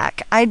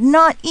backpack. I'd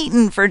not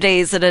eaten for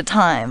days at a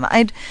time.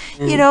 I'd,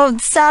 you know,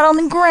 sat on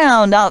the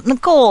ground out in the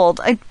cold.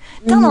 I'd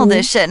done all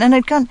this shit, and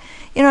I'd gone,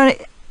 you know,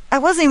 I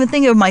wasn't even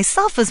thinking of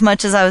myself as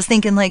much as I was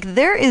thinking, like,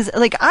 there is,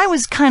 like, I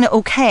was kind of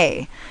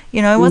okay.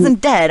 You know, I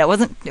wasn't dead. I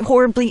wasn't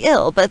horribly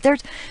ill, but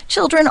there's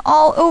children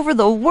all over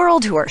the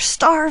world who are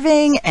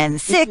starving and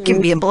sick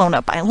and being blown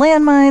up by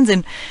landmines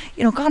and,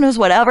 you know, God knows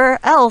whatever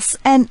else.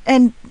 And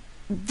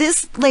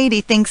this lady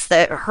thinks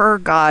that her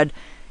God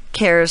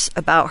cares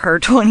about her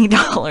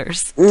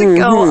 $20 to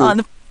go on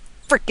the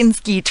freaking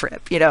ski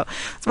trip. You know,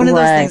 it's one of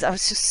those things. I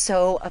was just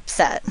so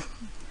upset.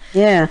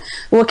 Yeah.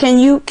 Well, can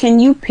you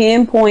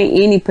pinpoint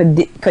any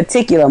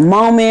particular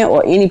moment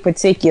or any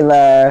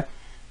particular,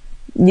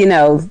 you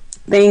know,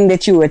 thing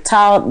that you were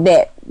taught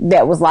that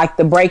was like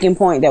the breaking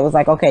point, that was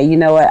like, okay, you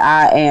know what,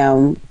 I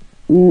am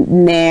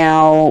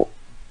now,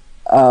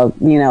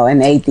 you know,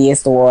 an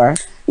atheist, or,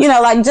 you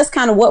know, like, just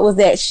kind of what was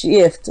that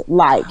shift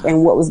like,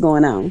 and what was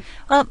going on?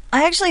 Well,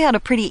 I actually had a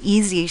pretty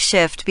easy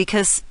shift,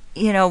 because,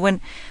 you know, when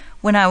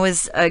I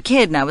was a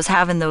kid and I was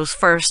having those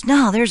first,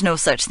 no, there's no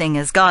such thing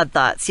as God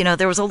thoughts, you know,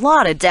 there was a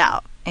lot of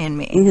doubt in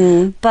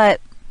me.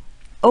 But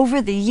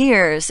over the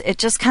years, it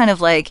just kind of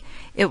like,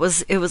 it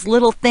was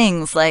little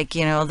things like,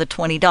 you know, the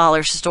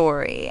 $20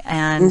 story,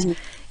 and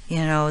you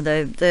know,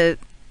 the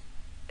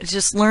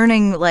just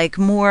learning like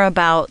more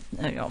about,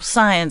 you know,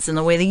 science and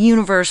the way the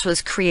universe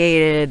was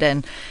created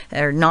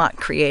or not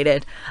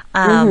created.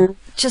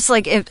 Just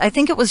like, I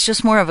think it was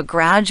just more of a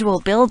gradual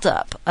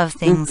buildup of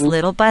things,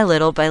 little by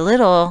little by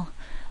little,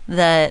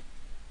 that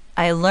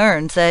I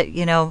learned that,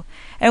 you know,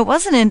 and it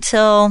wasn't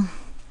until,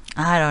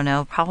 I don't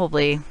know,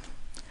 probably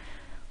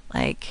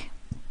like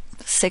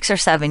 6 or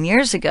 7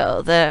 years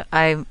ago that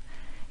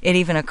it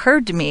even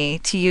occurred to me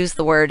to use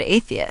the word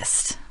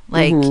atheist.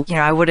 Like, you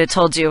know, I would have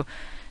told you,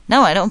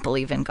 no, I don't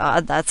believe in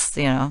God. That's,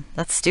 you know,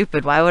 that's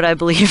stupid. Why would I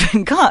believe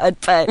in God?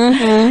 But,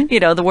 you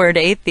know, the word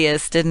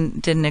atheist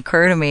didn't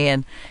occur to me.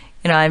 And,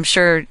 you know, I'm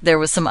sure there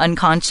was some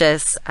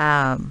unconscious,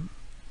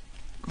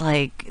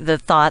 like the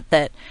thought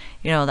that,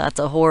 that's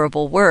a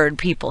horrible word.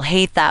 People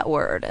hate that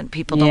word, and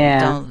people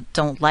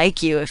don't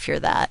like you if you're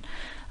that.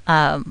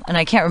 And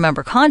I can't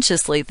remember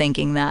consciously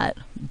thinking that,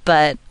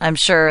 but I'm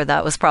sure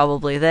that was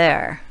probably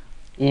there.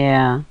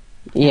 Yeah.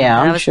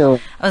 Yeah, I'm sure.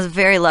 I was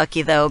very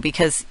lucky though,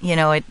 because,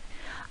 I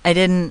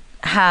didn't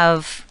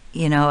have,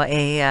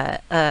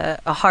 a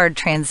hard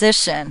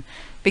transition,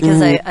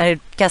 because I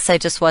guess I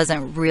just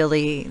wasn't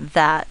really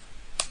that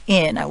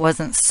I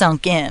wasn't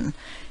sunk in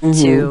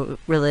to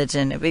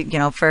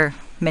religion. For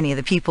many of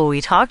the people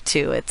we talk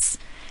to, it's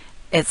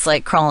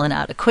like crawling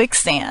out of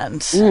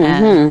quicksand,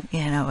 and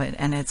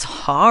and it's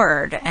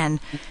hard and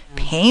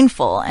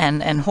painful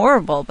and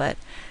horrible. But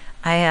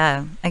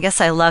I guess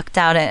I lucked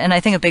out, and I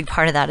think a big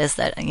part of that is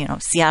that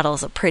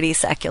Seattle's a pretty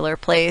secular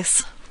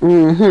place.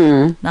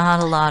 Not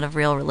a lot of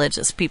real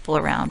religious people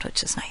around,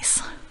 which is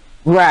nice.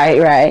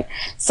 Right.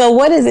 So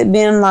what has it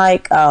been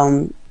like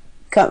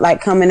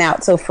coming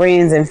out to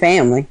friends and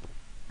family?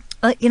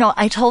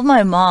 I told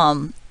my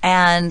mom,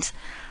 and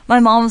my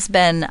mom's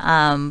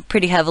been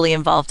pretty heavily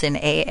involved in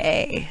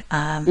AA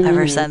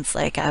ever since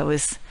I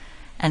was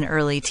an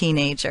early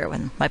teenager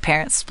when my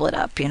parents split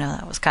up.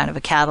 That was kind of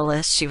a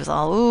catalyst. She was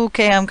all,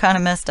 okay, I'm kind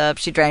of messed up.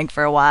 She drank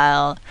for a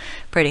while,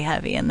 pretty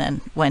heavy, and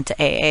then went to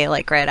AA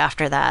right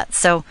after that.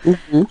 So,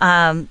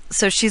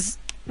 so she's,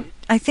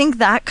 I think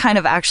that kind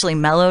of actually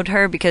mellowed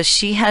her, because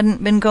she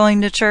hadn't been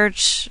going to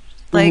church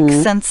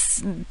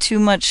since too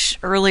much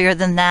earlier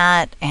than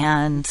that.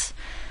 And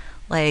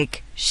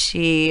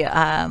she,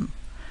 the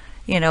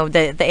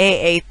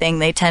AA thing,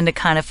 they tend to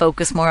kind of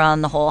focus more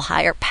on the whole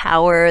higher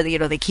power.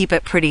 They keep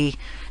it pretty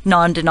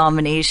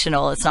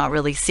non-denominational. It's not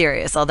really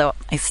serious, although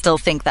I still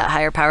think that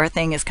higher power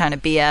thing is kind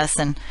of BS,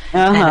 and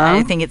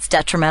I think it's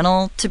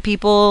detrimental to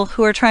people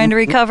who are trying to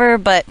recover,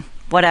 but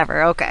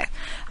whatever. Okay.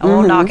 I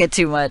won't knock it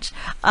too much.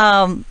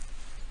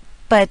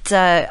 But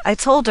I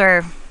told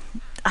her,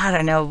 I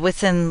don't know,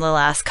 within the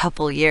last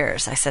couple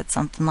years, I said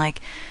something like,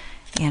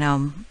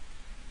 I'm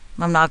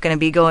not going to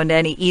be going to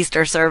any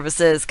Easter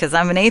services because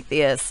I'm an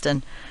atheist.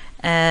 And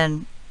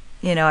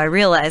I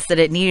realized that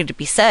it needed to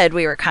be said.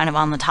 We were kind of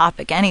on the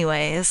topic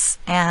anyways.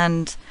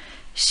 And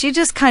she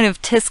just kind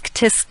of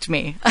tisk-tisked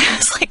me. I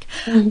was like,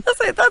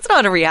 that's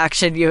not a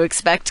reaction you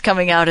expect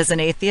coming out as an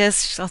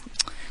atheist. She's like,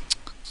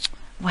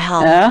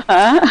 well,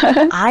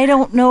 I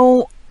don't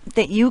know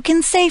that you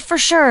can say for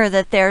sure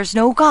that there's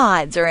no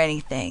gods or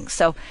anything.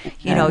 So,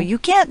 you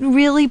can't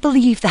really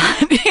believe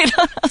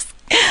that.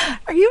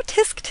 Are you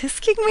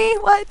tisk-tisking me?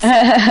 What?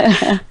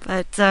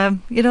 But,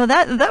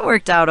 that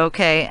worked out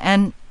okay.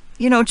 And,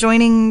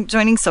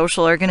 joining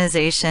social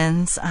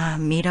organizations,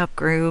 meetup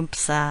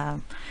groups,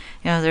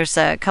 there's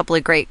a couple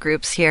of great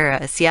groups here.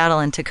 Seattle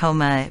and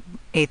Tacoma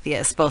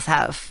Atheists both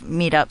have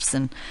meetups,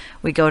 and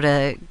we go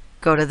to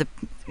the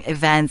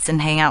events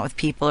and hang out with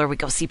people, or we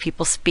go see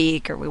people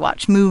speak, or we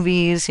watch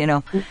movies.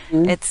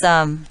 It's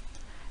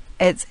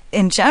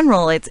in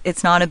general,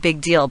 it's not a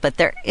big deal, but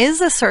there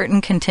is a certain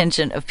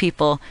contingent of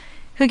people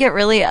who get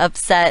really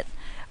upset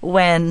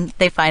when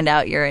they find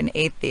out you're an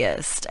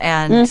atheist,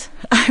 and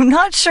I'm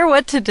not sure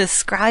what to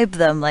describe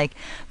them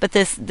but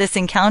this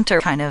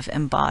encounter kind of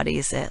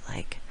embodies it.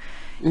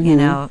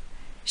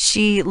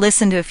 She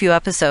listened to a few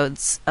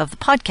episodes of the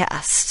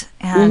podcast,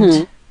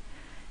 and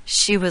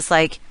she was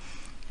like,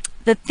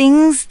 the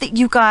things that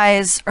you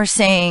guys are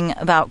saying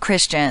about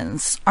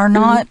Christians are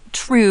not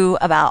true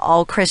about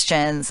all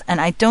Christians, and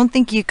I don't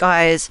think you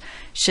guys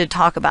should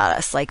talk about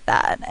us like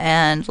that,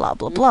 and blah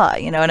blah blah.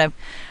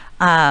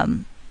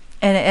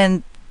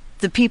 And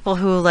the people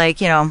who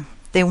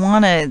they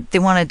want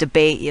to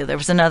debate you. There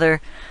was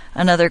another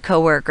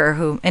coworker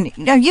who, and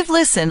you've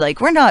listened,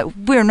 we're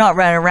not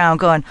running around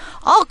going,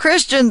 all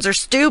Christians are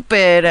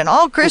stupid and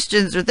all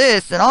Christians are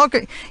this and all,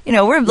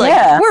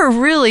 we're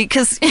really,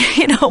 because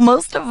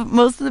most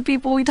of the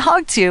people we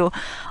talk to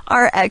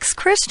are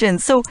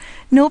ex-Christians, so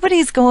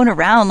nobody's going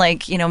around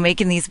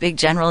making these big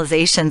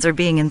generalizations or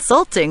being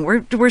insulting.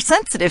 We're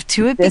sensitive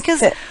to it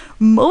because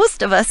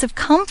most of us have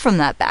come from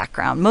that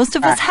background. Most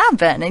of us have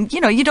been, and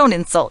you don't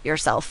insult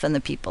yourself and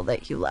the people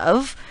that you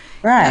love.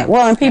 Right.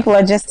 Well, and people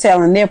are just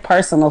telling their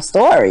personal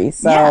stories.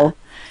 So,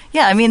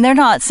 yeah. I mean, they're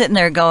not sitting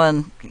there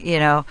going,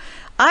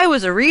 I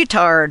was a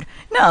retard.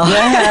 No,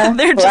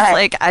 they're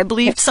just I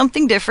believed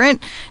something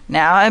different.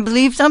 Now I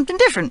believe something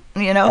different.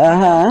 We ended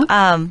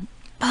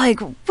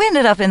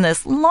up in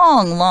this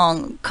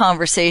long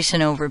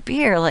conversation over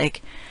beer,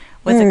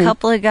 with a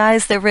couple of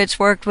guys that Rich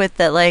worked with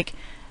that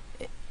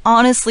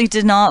honestly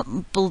did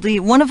not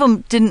believe. One of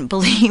them didn't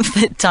believe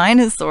that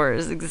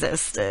dinosaurs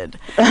existed.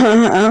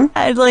 And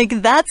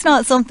that's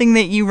not something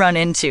that you run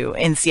into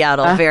in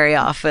Seattle very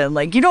often.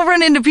 You don't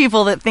run into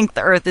people that think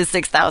the earth is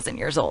 6,000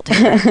 years old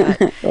here,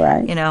 but,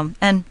 right.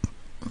 And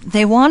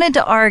they wanted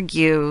to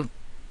argue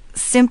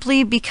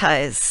simply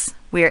because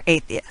we're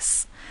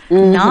atheists,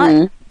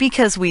 not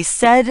because we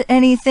said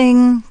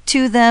anything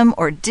to them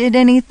or did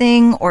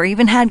anything or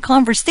even had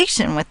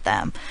conversation with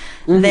them.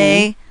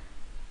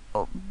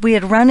 We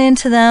had run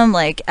into them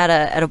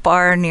at a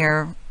bar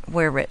near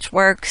where Rich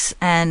works,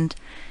 and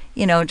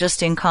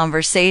just in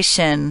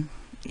conversation,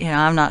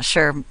 I'm not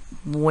sure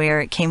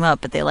where it came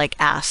up, but they like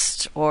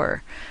asked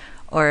or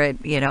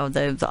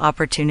the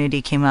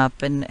opportunity came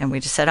up and we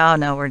just said, oh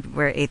no,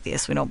 we're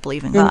atheists. We don't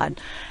believe in God.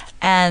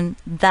 And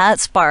that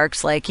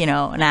sparks like, an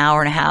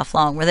hour and a half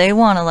long where they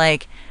want to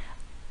like,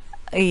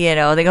 they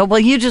go, well,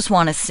 you just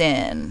want to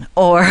sin,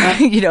 or,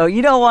 you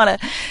don't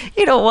want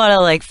to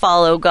like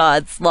follow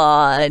God's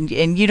law, and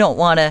you don't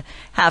want to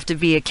have to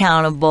be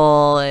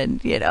accountable.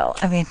 And,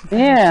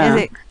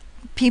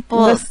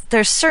 people,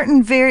 there's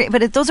certain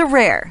but those are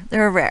rare.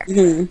 They're rare.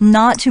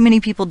 Not too many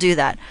people do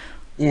that.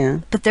 Yeah.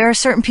 But there are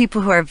certain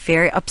people who are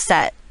very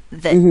upset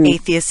that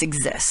atheists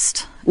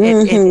exist.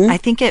 I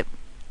think it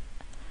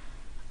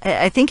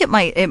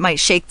might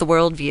shake the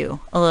worldview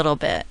a little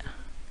bit.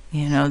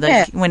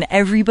 When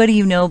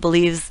everybody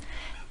believes.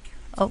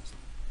 Oh,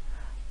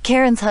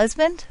 Karen's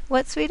husband?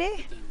 What,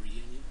 sweetie?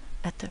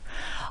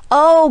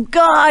 Oh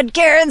God,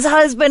 Karen's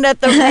husband at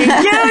the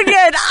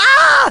reunion!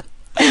 Ah!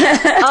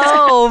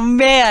 Oh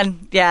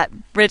man, yeah.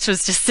 Rich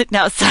was just sitting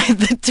outside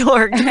the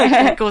door.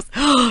 He goes,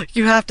 oh,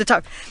 you have to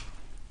talk.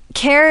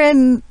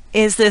 Karen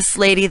is this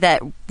lady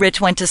that Rich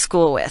went to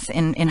school with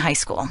in high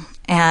school,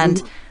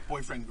 and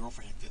boyfriend,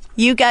 girlfriend.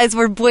 You guys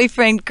were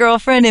boyfriend,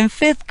 girlfriend in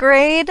 5th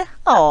grade?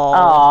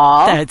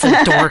 Oh, that's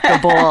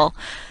adorable.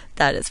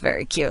 That is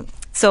very cute.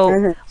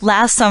 So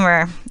last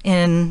summer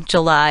in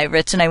July,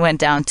 Rich and I went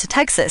down to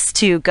Texas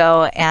to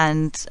go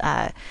and,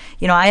 I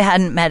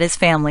hadn't met his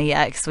family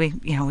yet because we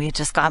had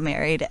just got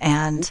married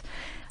and,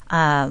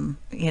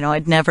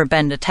 I'd never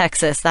been to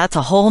Texas. That's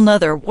a whole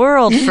nother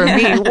world for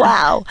me.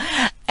 Wow.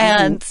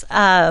 And,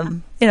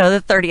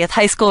 the 30th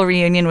high school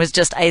reunion was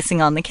just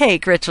icing on the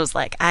cake. Rich was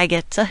like, I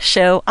get to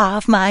show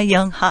off my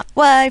young hot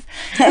wife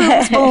who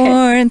was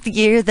born the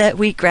year that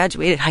we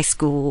graduated high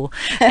school.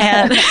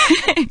 And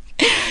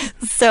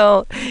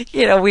so,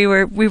 we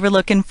were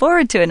looking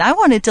forward to it. And I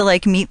wanted to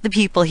like meet the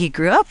people he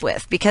grew up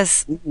with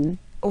because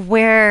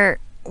where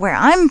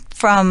I'm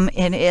from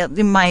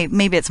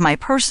maybe it's my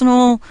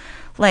personal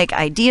like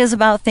ideas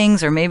about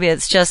things, or maybe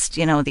it's just,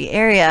 the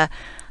area.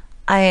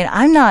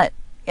 I'm not,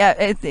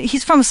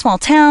 he's from a small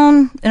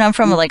town and I'm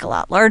from a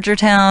lot larger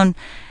town.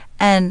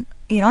 And,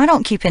 I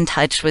don't keep in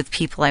touch with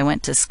people I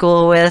went to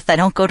school with. I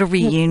don't go to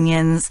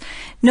reunions.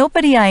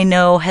 Nobody I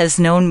know has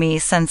known me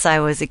since I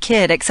was a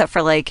kid, except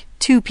for like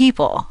 2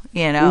 people,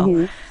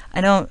 I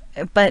don't,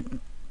 but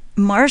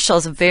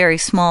Marshall's a very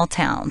small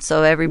town.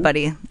 So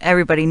everybody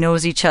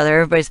knows each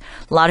other. A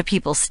lot of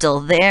people still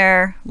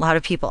there. A lot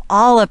of people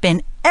all up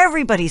in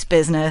everybody's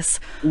business.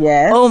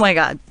 Yes. Oh my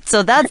God.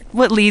 So that's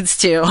what leads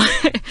to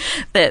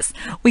this.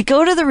 We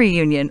go to the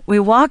reunion, we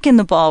walk in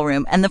the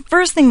ballroom, and the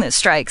first thing that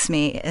strikes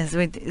me is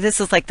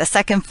this is like the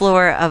 2nd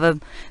floor of a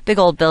big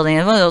old building,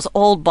 one of those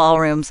old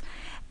ballrooms.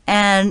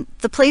 And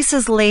the place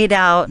is laid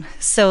out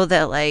so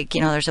that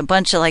there's a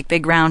bunch of like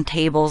big round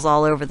tables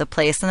all over the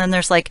place. And then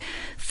there's like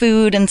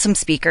food and some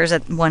speakers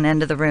at one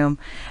end of the room.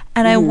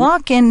 And I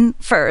walk in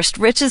first,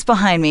 Rich is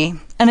behind me,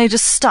 and I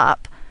just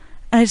stop.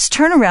 And I just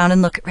turn around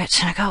and look at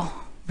Rich and I go,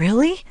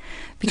 really?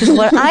 Because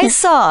what I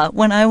saw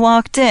when I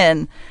walked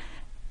in,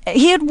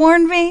 he had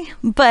warned me,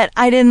 but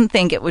I didn't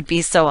think it would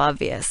be so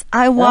obvious.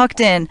 I walked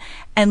in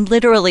and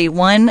literally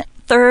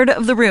 1/3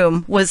 of the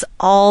room was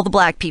all the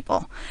black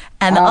people.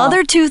 And the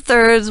other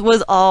 2/3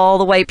 was all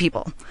the white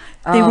people.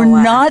 They were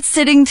not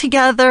sitting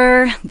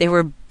together. They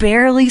were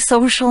barely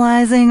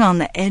socializing on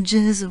the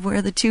edges of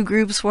where the 2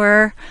 groups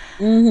were.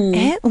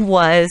 It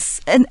was,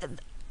 and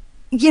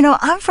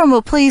I'm from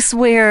a place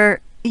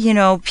where,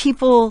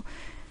 people,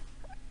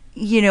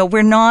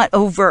 we're not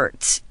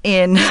overt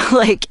in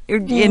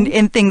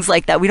in things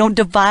like that. We don't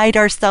divide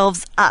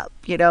ourselves up,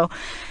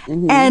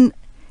 and,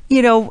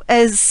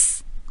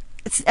 as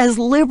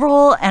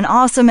liberal and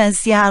awesome as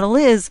Seattle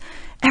is,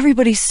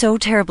 everybody's so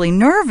terribly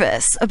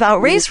nervous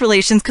about race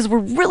relations because we're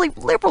really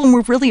liberal and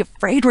we're really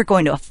afraid we're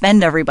going to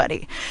offend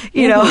everybody,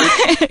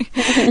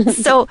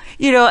 So,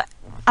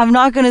 I'm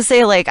not going to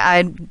say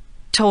I'm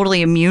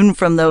totally immune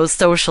from those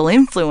social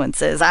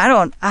influences. I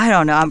don't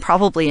know. I'm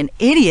probably an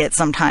idiot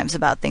sometimes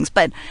about things,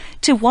 but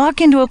to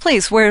walk into a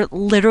place where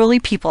literally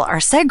people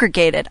are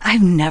segregated,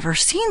 I've never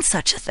seen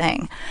such a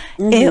thing.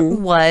 I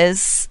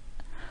was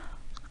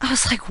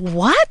like,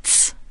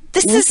 what?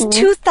 This is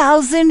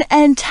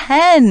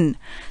 2010.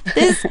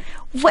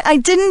 I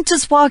didn't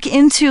just walk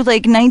into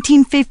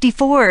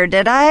 1954,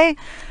 did I?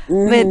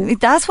 But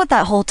that's what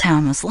that whole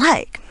town was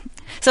like.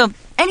 So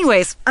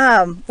anyways,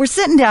 we're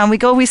sitting down.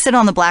 We sit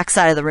on the black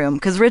side of the room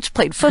because Rich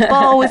played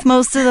football with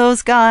most of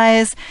those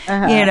guys.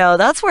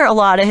 That's where a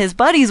lot of his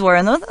buddies were.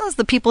 And those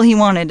the people he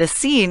wanted to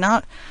see,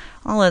 not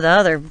all of the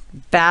other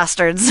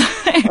bastards.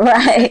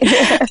 Right.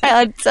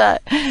 And,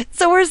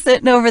 so we're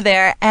sitting over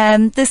there,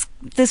 and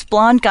this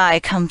blonde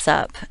guy comes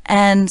up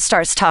and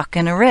starts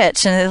talking to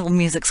Rich, and the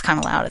music's kind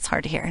of loud. It's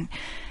hard to hear.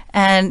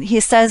 And he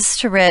says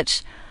to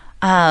Rich,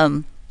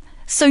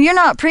 so you're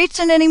not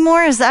preaching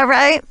anymore, is that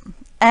right?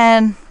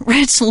 And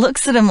Rich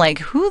looks at him like,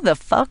 who the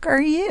fuck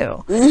are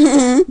you?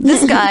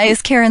 This guy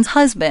is Karen's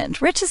husband.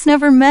 Rich has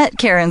never met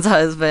Karen's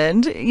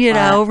husband. You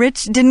know,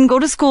 Rich didn't go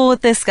to school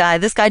with this guy.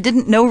 This guy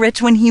didn't know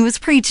Rich when he was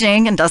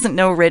preaching and doesn't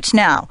know Rich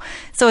now.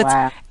 So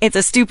it's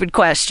a stupid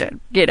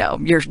question. You know,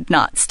 you're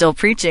not still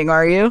preaching,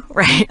 are you?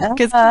 Right?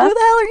 Because who the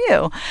hell are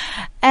you?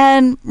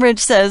 And Rich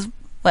says,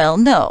 well,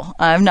 no,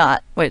 I'm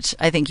not, which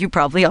I think you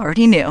probably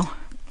already knew.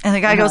 And the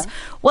guy goes,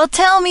 well,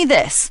 tell me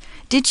this.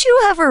 Did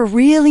you ever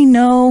really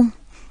know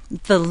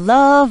the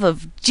love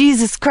of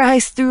Jesus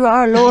Christ through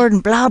our Lord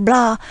and blah,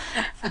 blah?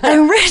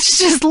 And Rich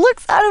just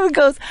looks at him and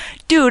goes,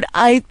 dude,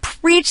 I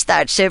preached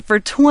that shit for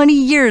 20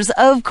 years.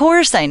 Of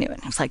course I knew it.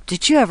 I was like,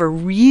 did you ever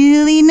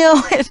really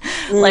know it?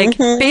 Like,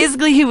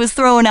 basically he was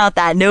throwing out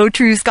that no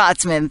true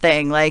Scotsman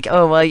thing. Like,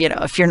 oh, well, you know,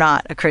 if you're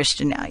not a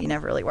Christian now, you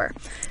never really were.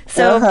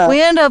 So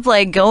we end up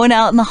like going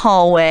out in the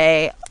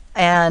hallway,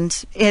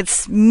 and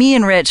it's me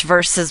and Rich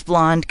versus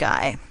blonde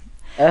guy.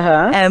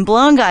 And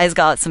blonde guy's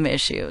got some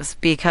issues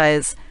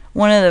because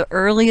one of the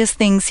earliest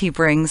things he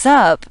brings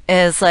up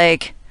is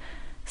like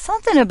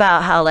something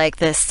about how like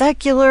the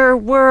secular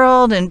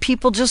world and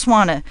people just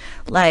want to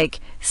like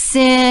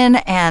sin,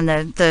 and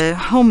the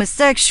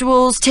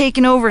homosexuals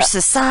taking over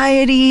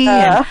society,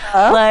 and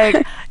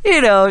like,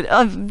 you know,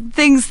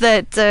 things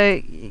that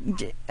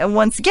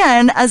once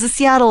again, as a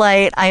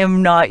Seattleite, I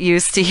am not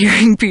used to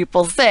hearing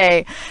people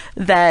say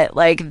that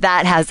like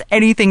that has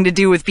anything to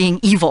do with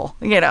being evil,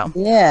 you know.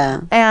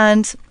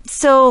 And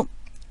so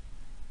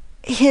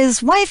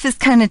his wife is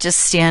kind of just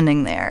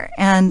standing there,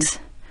 and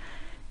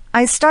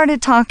I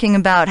started talking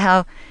about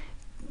how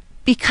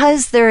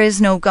because there is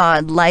no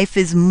God, life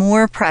is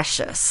more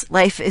precious.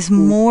 Life is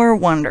more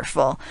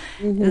wonderful.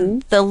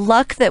 The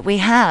luck that we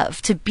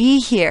have to be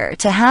here,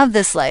 to have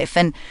this life,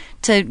 and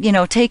to, you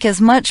know, take as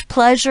much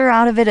pleasure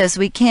out of it as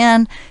we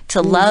can,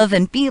 to love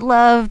and be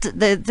loved.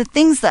 The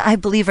things that I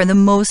believe are the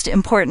most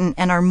important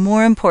and are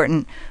more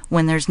important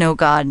when there's no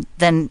God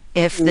than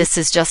if this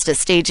is just a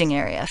staging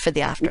area for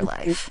the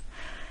afterlife.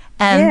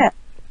 And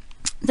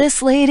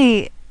this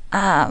lady,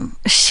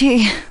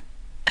 she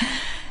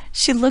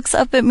looks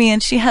up at me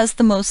and she has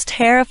the most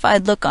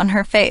terrified look on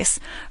her face.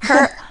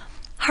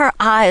 Her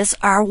eyes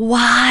are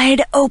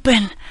wide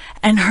open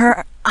and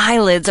her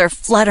eyelids are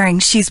fluttering.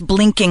 She's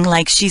blinking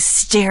like she's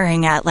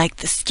staring at like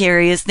the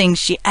scariest thing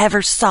she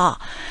ever saw.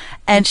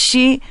 And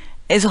she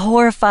is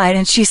horrified,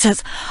 and she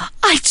says,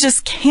 I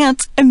just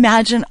can't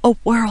imagine a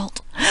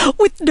world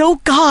with no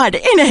God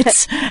in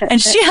it.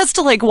 And she has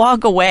to like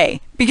walk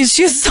away because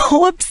she's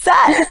so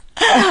upset.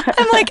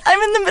 I'm like, I'm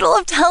in the middle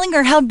of telling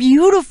her how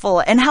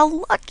beautiful and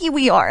how lucky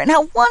we are and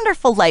how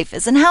wonderful life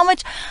is and how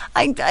much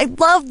I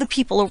love the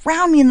people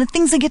around me and the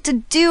things I get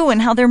to do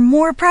and how they're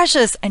more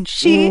precious. And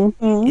she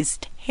is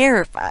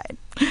terrified.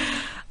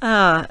 And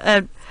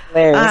I don't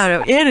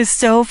know. It is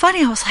so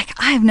funny. I was like,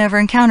 I've never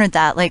encountered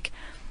that. Like,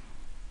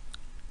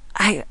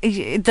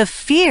 the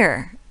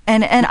fear,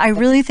 and I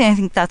really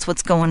think that's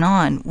what's going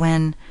on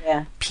when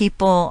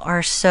people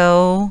are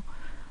so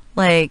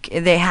like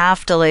they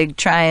have to like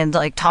try and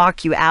like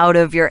talk you out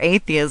of your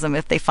atheism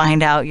if they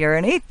find out you're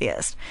an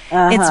atheist.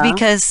 It's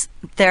because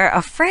they're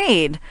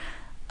afraid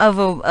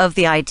of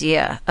the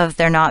idea of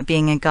there not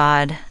being a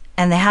God,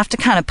 and they have to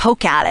kind of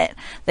poke at it.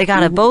 They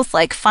got to both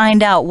like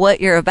find out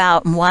what you're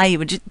about and why you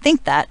would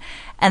think that,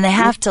 and they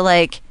have to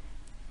like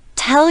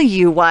tell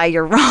you why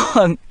you're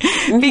wrong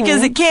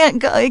because it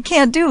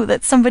can't do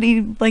that.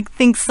 Somebody like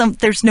thinks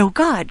there's no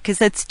God, because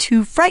that's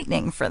too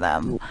frightening for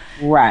them.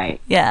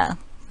 Yeah.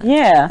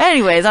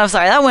 Anyways, I'm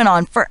sorry that went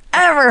on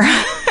forever.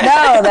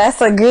 No,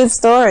 that's a good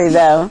story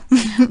though.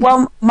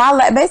 Well, my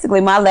last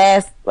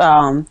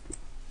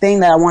thing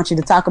that I want you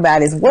to talk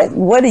about is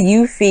what do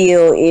you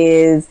feel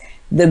is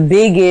the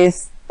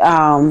biggest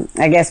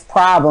I guess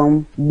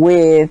problem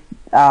with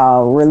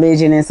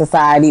religion in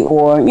society,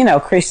 or you know,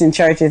 Christian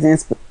churches in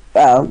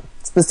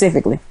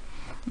specifically?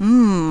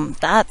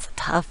 That's a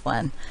tough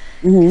one.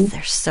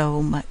 There's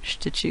so much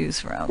to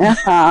choose from.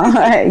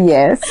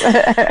 Yes.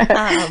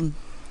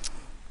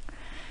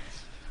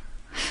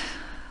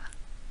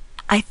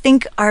 I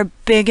think our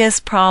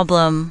biggest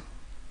problem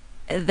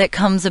that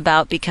comes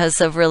about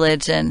because of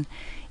religion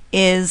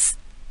is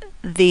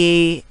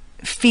the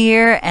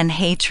fear and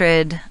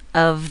hatred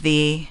of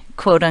the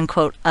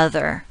quote-unquote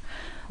other.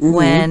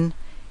 When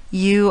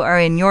you are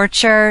in your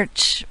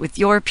church with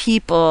your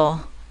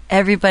people,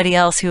 everybody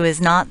else who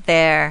is not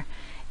there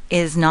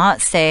is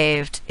not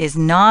saved, is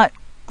not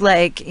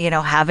like, you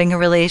know, having a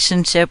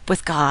relationship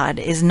with God,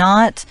 is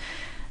not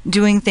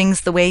doing things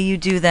the way you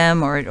do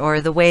them,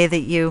 or the way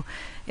that you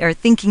are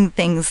thinking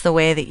things the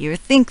way that you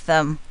think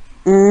them.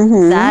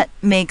 That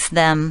makes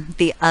them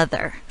the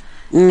other.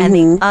 And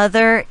the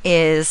other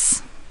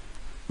is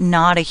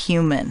not a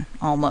human,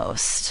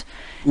 almost.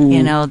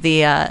 You know,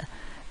 the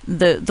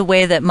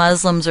way that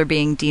Muslims are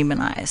being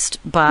demonized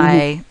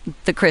by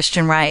the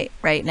Christian right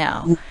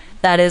now,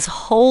 that is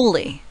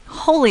wholly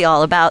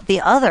all about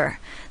the other.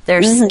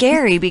 They're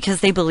scary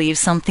because they believe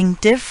something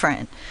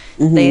different.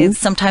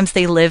 Sometimes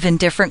they live in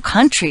different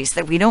countries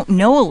that we don't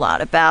know a lot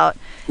about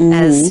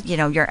as, you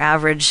know, your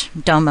average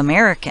dumb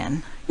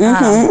American.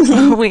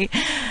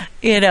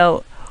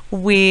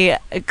 We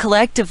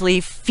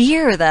collectively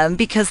fear them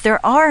because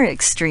there are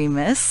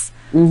extremists,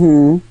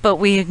 but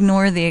we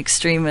ignore the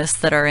extremists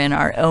that are in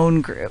our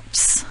own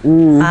groups.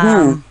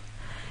 And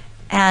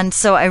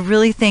so I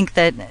really think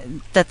that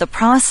the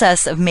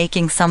process of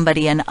making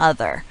somebody an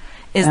other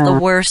is the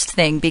worst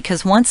thing,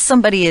 because once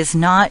somebody is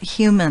not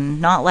human,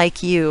 not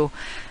like you,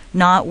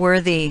 not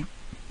worthy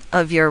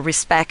of your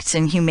respect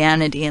and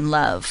humanity and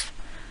love,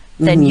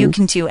 then you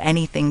can do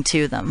anything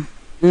to them.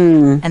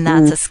 And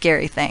that's a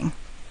scary thing.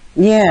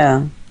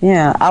 Yeah,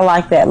 I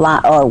like that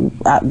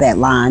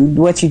line,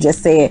 what you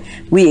just said.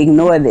 We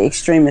ignore the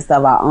extremists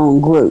of our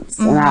own groups.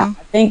 And I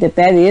think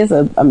that is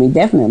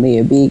definitely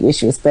a big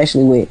issue,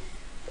 especially with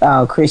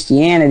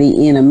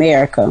Christianity in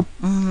America.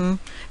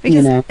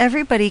 Because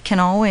everybody can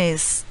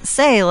always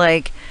say,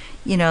 like,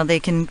 you know, they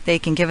can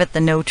give it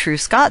the no true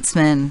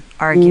Scotsman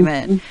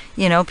argument.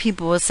 You know,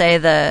 people will say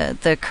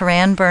the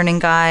Koran burning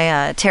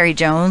guy, Terry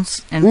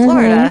Jones in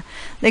Florida,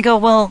 they go,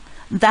 well,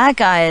 that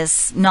guy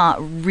is not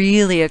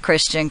really a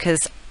Christian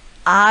because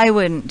I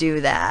wouldn't do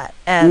that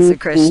as a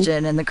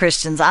Christian, and the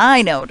Christians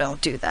I know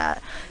don't do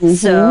that.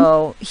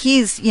 So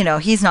he's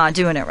not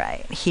doing it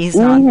right. He's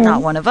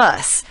not one of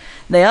us.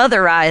 They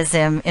otherize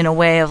him in a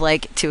way of,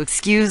 like, to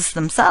excuse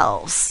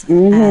themselves.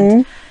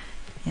 And,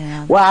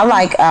 well,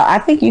 I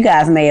think you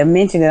guys may have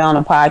mentioned it on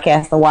a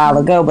podcast a while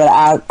ago, but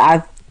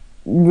I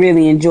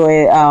really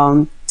enjoy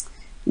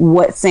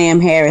what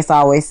Sam Harris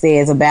always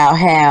says about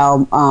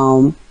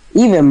how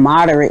even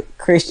moderate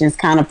Christians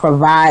kind of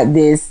provide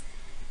this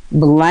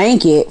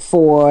blanket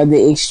for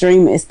the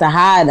extremists to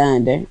hide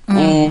under.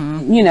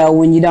 And, you know,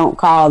 when you don't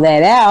call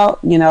that out,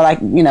 you know, like,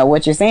 you know,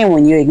 what you're saying,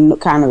 when you're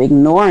kind of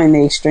ignoring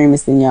the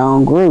extremists in your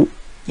own group,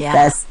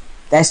 that's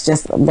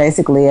just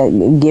basically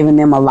giving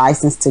them a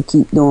license to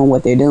keep doing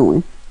what they're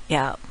doing.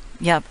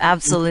 Yep,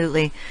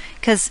 absolutely.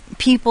 Because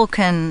people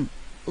can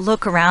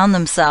look around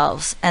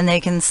themselves and they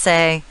can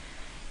say,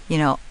 you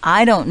know,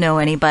 I don't know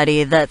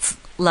anybody that's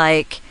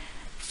like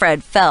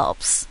Fred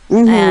Phelps.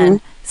 And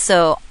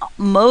so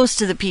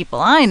most of the people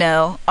I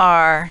know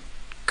are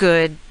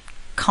good,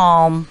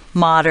 calm,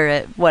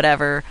 moderate,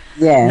 whatever,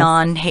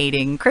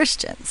 non-hating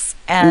Christians.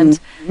 And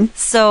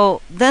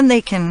so then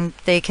they can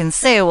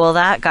say, well,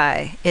 that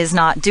guy is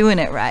not doing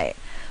it right.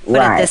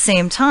 But at the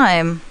same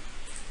time,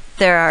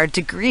 there are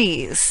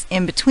degrees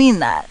in between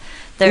that.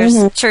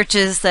 There's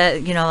churches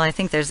that, you know, I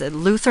think there's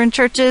Lutheran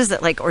churches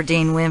that, like,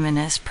 ordain women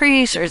as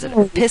priests, or is it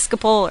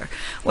Episcopal or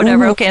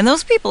whatever. Okay, and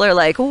those people are,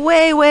 like,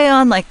 way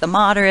on, like, the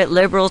moderate,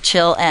 liberal,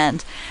 chill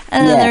end.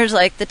 And then there's,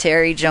 like, the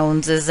Terry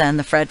Joneses and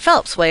the Fred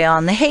Phelps way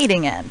on the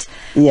hating end.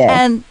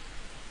 And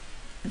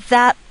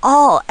that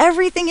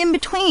everything in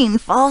between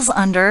falls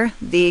under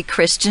the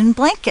Christian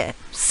blanket.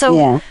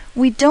 So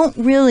we don't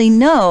really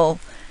know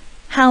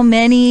how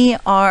many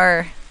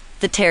are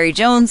the Terry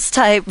Jones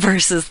type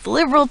versus the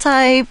liberal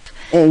type.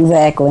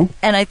 Exactly.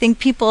 And I think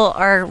people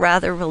are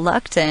rather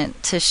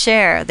reluctant to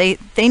share. They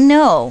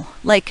know,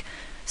 like,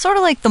 sort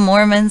of like the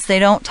Mormons, they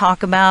don't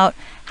talk about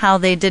how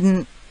they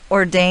didn't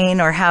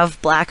ordain or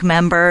have black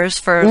members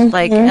for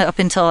like up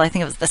until I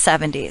think it was the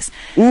 70s.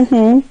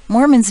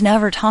 Mormons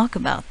never talk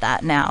about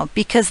that now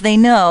because they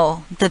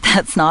know that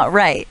that's not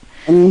right.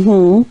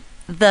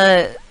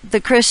 The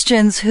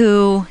Christians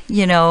who,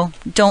 you know,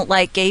 don't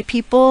like gay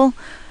people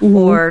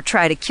or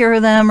try to cure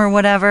them or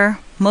whatever,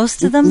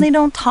 most of them, they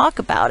don't talk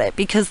about it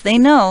because they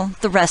know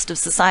the rest of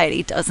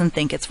society doesn't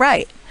think it's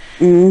right.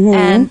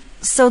 And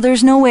so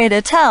there's no way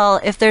to tell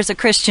if there's a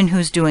Christian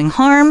who's doing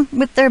harm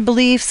with their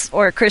beliefs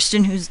or a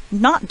Christian who's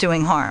not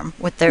doing harm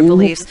with their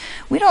beliefs.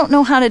 We don't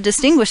know how to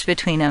distinguish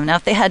between them. Now,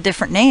 if they had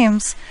different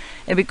names,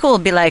 it'd be cool.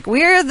 It'd be like,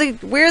 we're the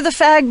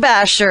fag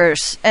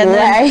bashers, and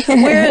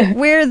then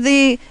we're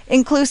the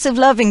inclusive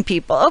loving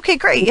people. Okay,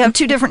 great. You have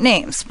two different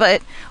names,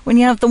 but when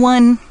you have the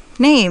one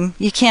name,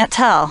 you can't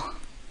tell.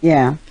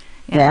 Yeah.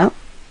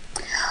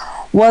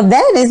 Well,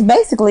 that is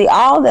basically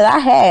all that I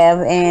have,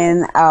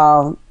 and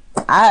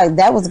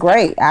that was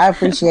great. I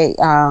appreciate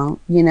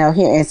you know,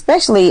 hearing,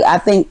 especially I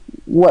think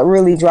what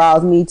really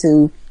draws me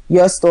to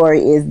your story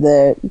is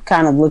the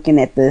kind of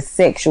looking at the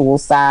sexual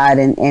side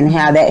and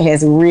how that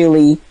has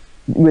really,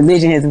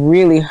 religion has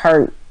really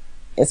hurt,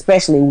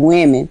 especially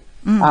women,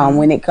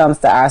 when it comes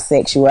to our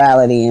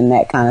sexuality and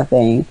that kind of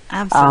thing.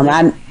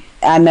 Absolutely.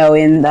 I know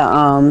in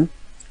the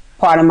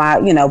part of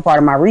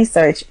my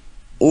research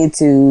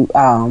into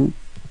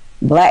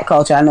black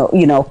culture, I know,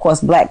 you know, of course,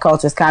 black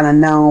culture is kind of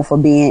known for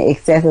being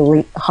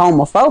excessively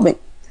homophobic,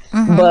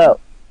 but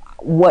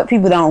what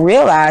people don't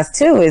realize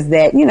too is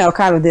that, you know,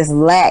 kind of this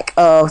lack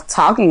of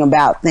talking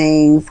about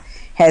things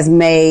has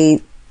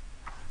made,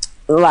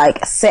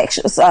 like,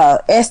 sexual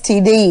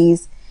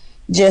STDs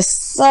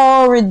just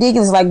so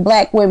ridiculous. Like,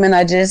 black women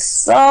are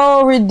just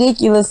so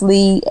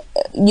ridiculously,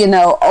 you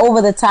know,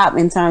 over the top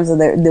in terms of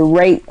the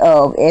rate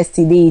of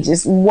STD,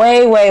 just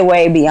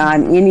way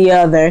beyond any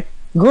other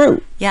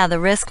group. Yeah, the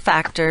risk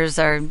factors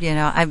are,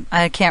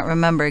 I can't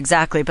remember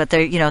exactly, but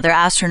they're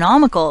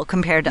astronomical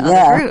compared to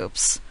other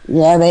groups.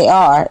 Yeah, they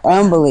are.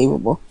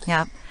 Unbelievable.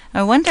 Yeah.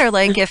 I wonder,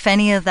 if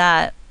any of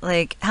that,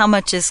 how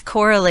much is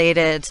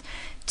correlated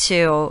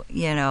to,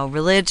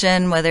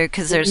 religion, whether,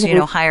 because there's,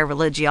 higher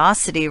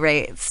religiosity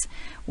rates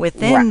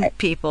within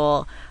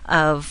people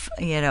of,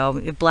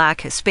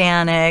 Black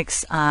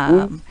Hispanics,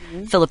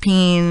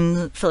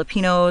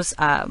 Filipinos,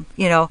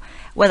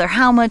 whether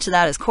how much of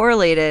that is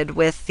correlated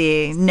with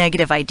the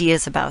negative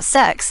ideas about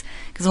sex.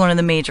 Because one of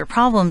the major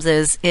problems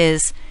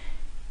is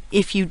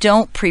if you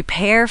don't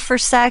prepare for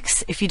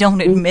sex, if you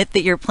don't admit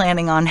that you're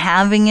planning on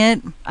having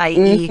it,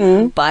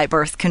 i.e. by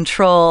birth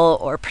control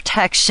or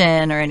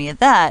protection or any of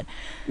that,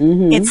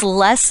 it's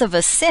less of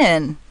a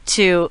sin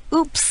to,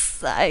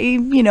 oops, I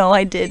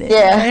did it.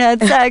 Yeah. I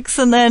had sex,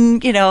 and then,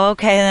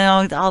 okay,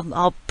 then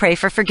I'll pray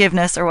for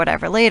forgiveness or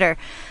whatever later.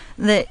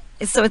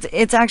 So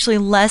it's actually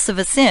less of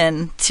a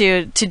sin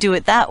to do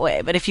it that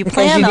way. But if you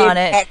plan on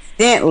it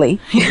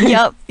accidentally,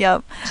 yep.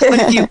 But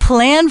if you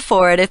plan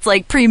for it, it's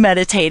like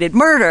premeditated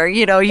murder.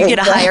 You get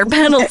a higher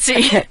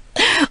penalty.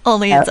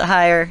 Only it's a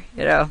higher,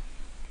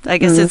 I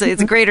guess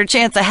it's a greater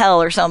chance of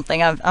hell or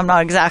something. I'm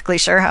not exactly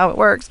sure how it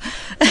works.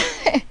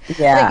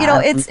 Yeah.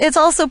 But, it's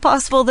also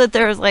possible that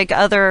there's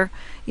other,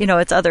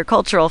 it's other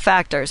cultural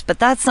factors. But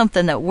that's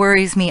something that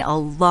worries me a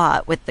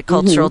lot with the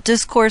cultural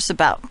discourse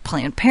about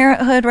Planned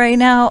Parenthood right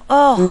now.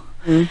 Oh,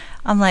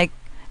 I'm like,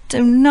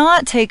 do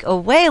not take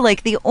away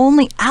the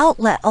only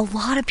outlet a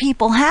lot of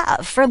people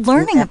have for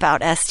learning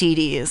about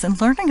STDs and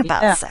learning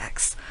about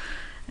sex.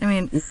 I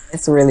mean,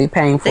 it's really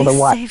painful to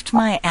watch. They saved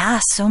my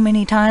ass so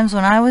many times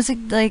when I was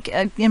in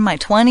my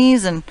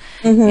 20s, and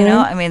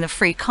the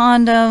free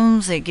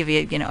condoms, they give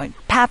you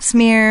pap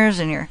smears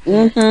and your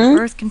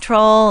birth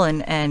control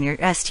and your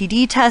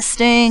STD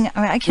testing.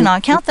 I mean, I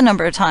cannot count the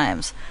number of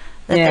times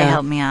that they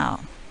helped me out.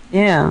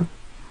 Yeah.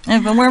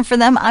 And if it weren't for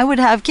them, I would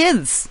have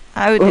kids.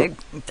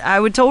 I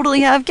would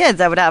totally have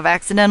kids. I would have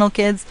accidental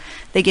kids.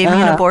 They gave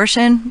me an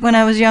abortion when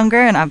I was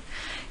younger, and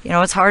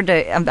it's hard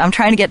to. I'm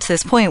trying to get to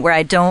this point where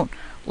I don't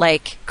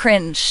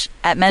cringe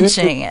at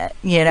mentioning it,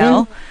 be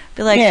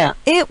like,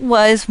 it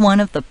was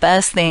one of the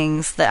best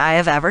things that I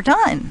have ever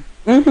done.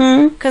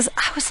 Because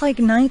I was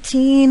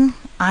 19,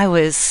 I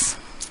was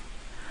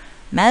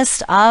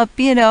messed up,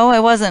 I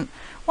wasn't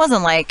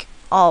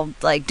all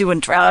doing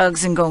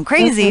drugs and going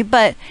crazy,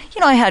 but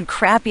I had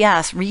crappy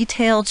ass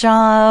retail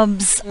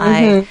jobs.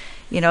 I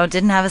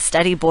didn't have a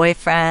steady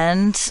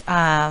boyfriend.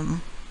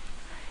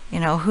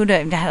 Who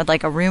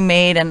had a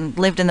roommate and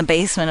lived in the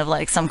basement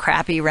of some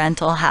crappy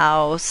rental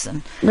house,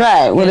 and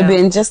would have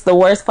been just the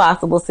worst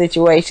possible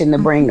situation to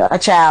bring a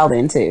child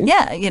into.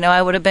 Yeah,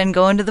 I would have been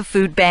going to the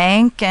food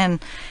bank and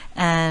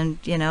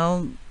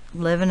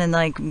living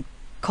in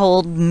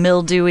cold,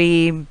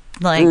 mildewy,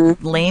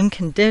 lame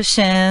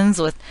conditions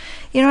with,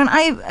 and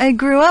I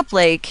grew up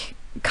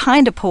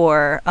kind of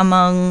poor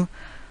among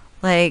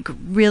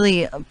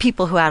really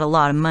people who had a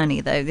lot of money.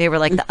 They were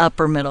the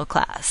upper middle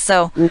class.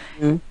 So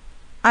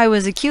I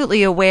was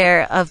acutely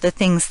aware of the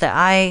things that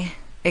I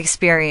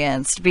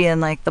experienced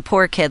being the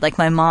poor kid.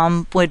 My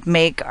mom would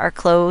make our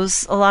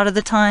clothes a lot of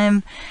the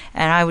time,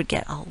 and I would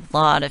get a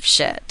lot of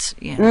shit.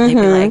 They'd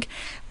be like,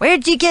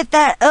 "Where'd you get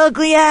that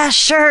ugly ass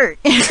shirt?"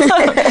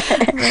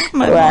 My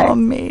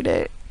mom made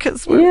it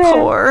because we're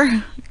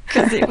poor,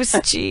 because it was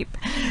cheap.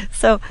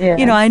 So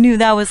I knew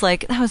that was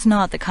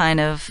not the kind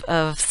of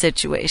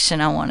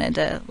situation I wanted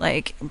to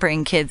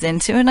bring kids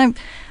into, and I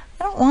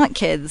don't want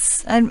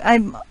kids.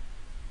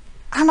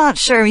 I'm not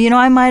sure.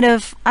 I might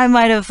have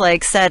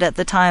said at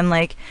the time,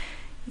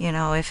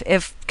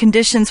 if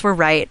conditions were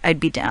right, I'd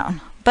be down.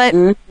 But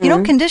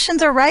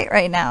conditions are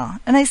right now,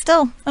 and I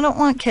don't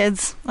want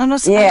kids. I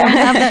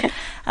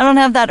don't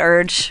have that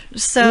urge.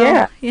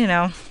 So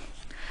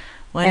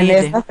and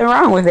there's nothing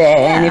wrong with that.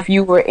 Yeah. And if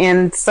you were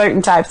in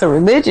certain types of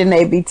religion,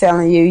 they'd be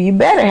telling you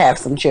better have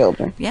some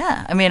children.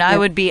 Yeah, I mean, I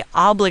would be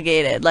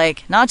obligated,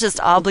 not just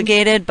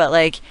obligated,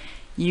 but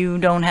you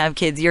don't have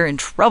kids, you're in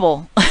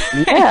trouble.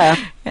 Yeah.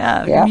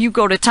 You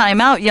go to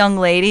timeout, young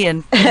lady,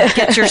 and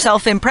get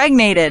yourself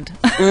impregnated.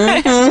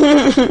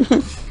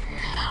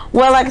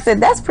 Well, like I said,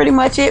 that's pretty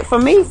much it for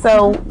me.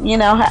 So,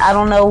 I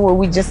don't know, will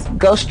we just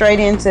go straight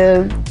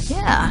into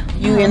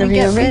you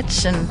interviewing me?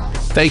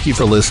 Thank you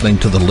for listening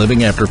to the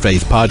Living After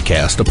Faith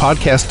podcast, a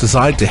podcast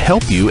designed to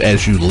help you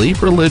as you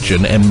leave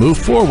religion and move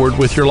forward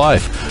with your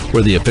life.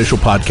 We're the official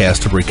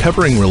podcast of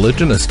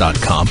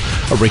RecoveringReligionist.com,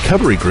 a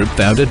recovery group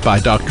founded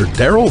by Dr.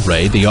 Daryl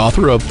Ray, the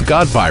author of The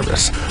God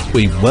Virus.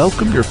 We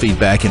welcome your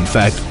feedback. In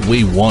fact,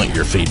 we want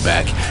your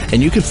feedback.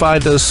 And you can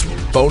find us,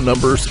 phone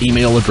numbers,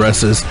 email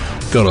addresses.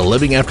 Go to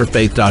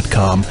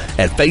livingafterfaith.com,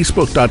 at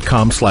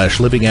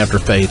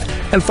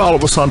facebook.com/livingafterfaith, and follow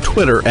us on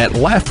Twitter at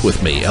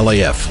LaughWithMe,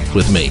 LAF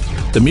with me.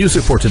 The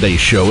music for today's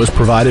show is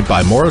provided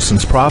by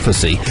Morrison's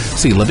Prophecy.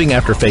 See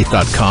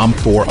livingafterfaith.com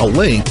for a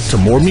link to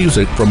more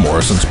music from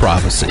Morrison's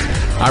Prophecy.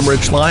 I'm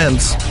Rich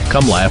Lyons.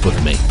 Come laugh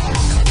with me.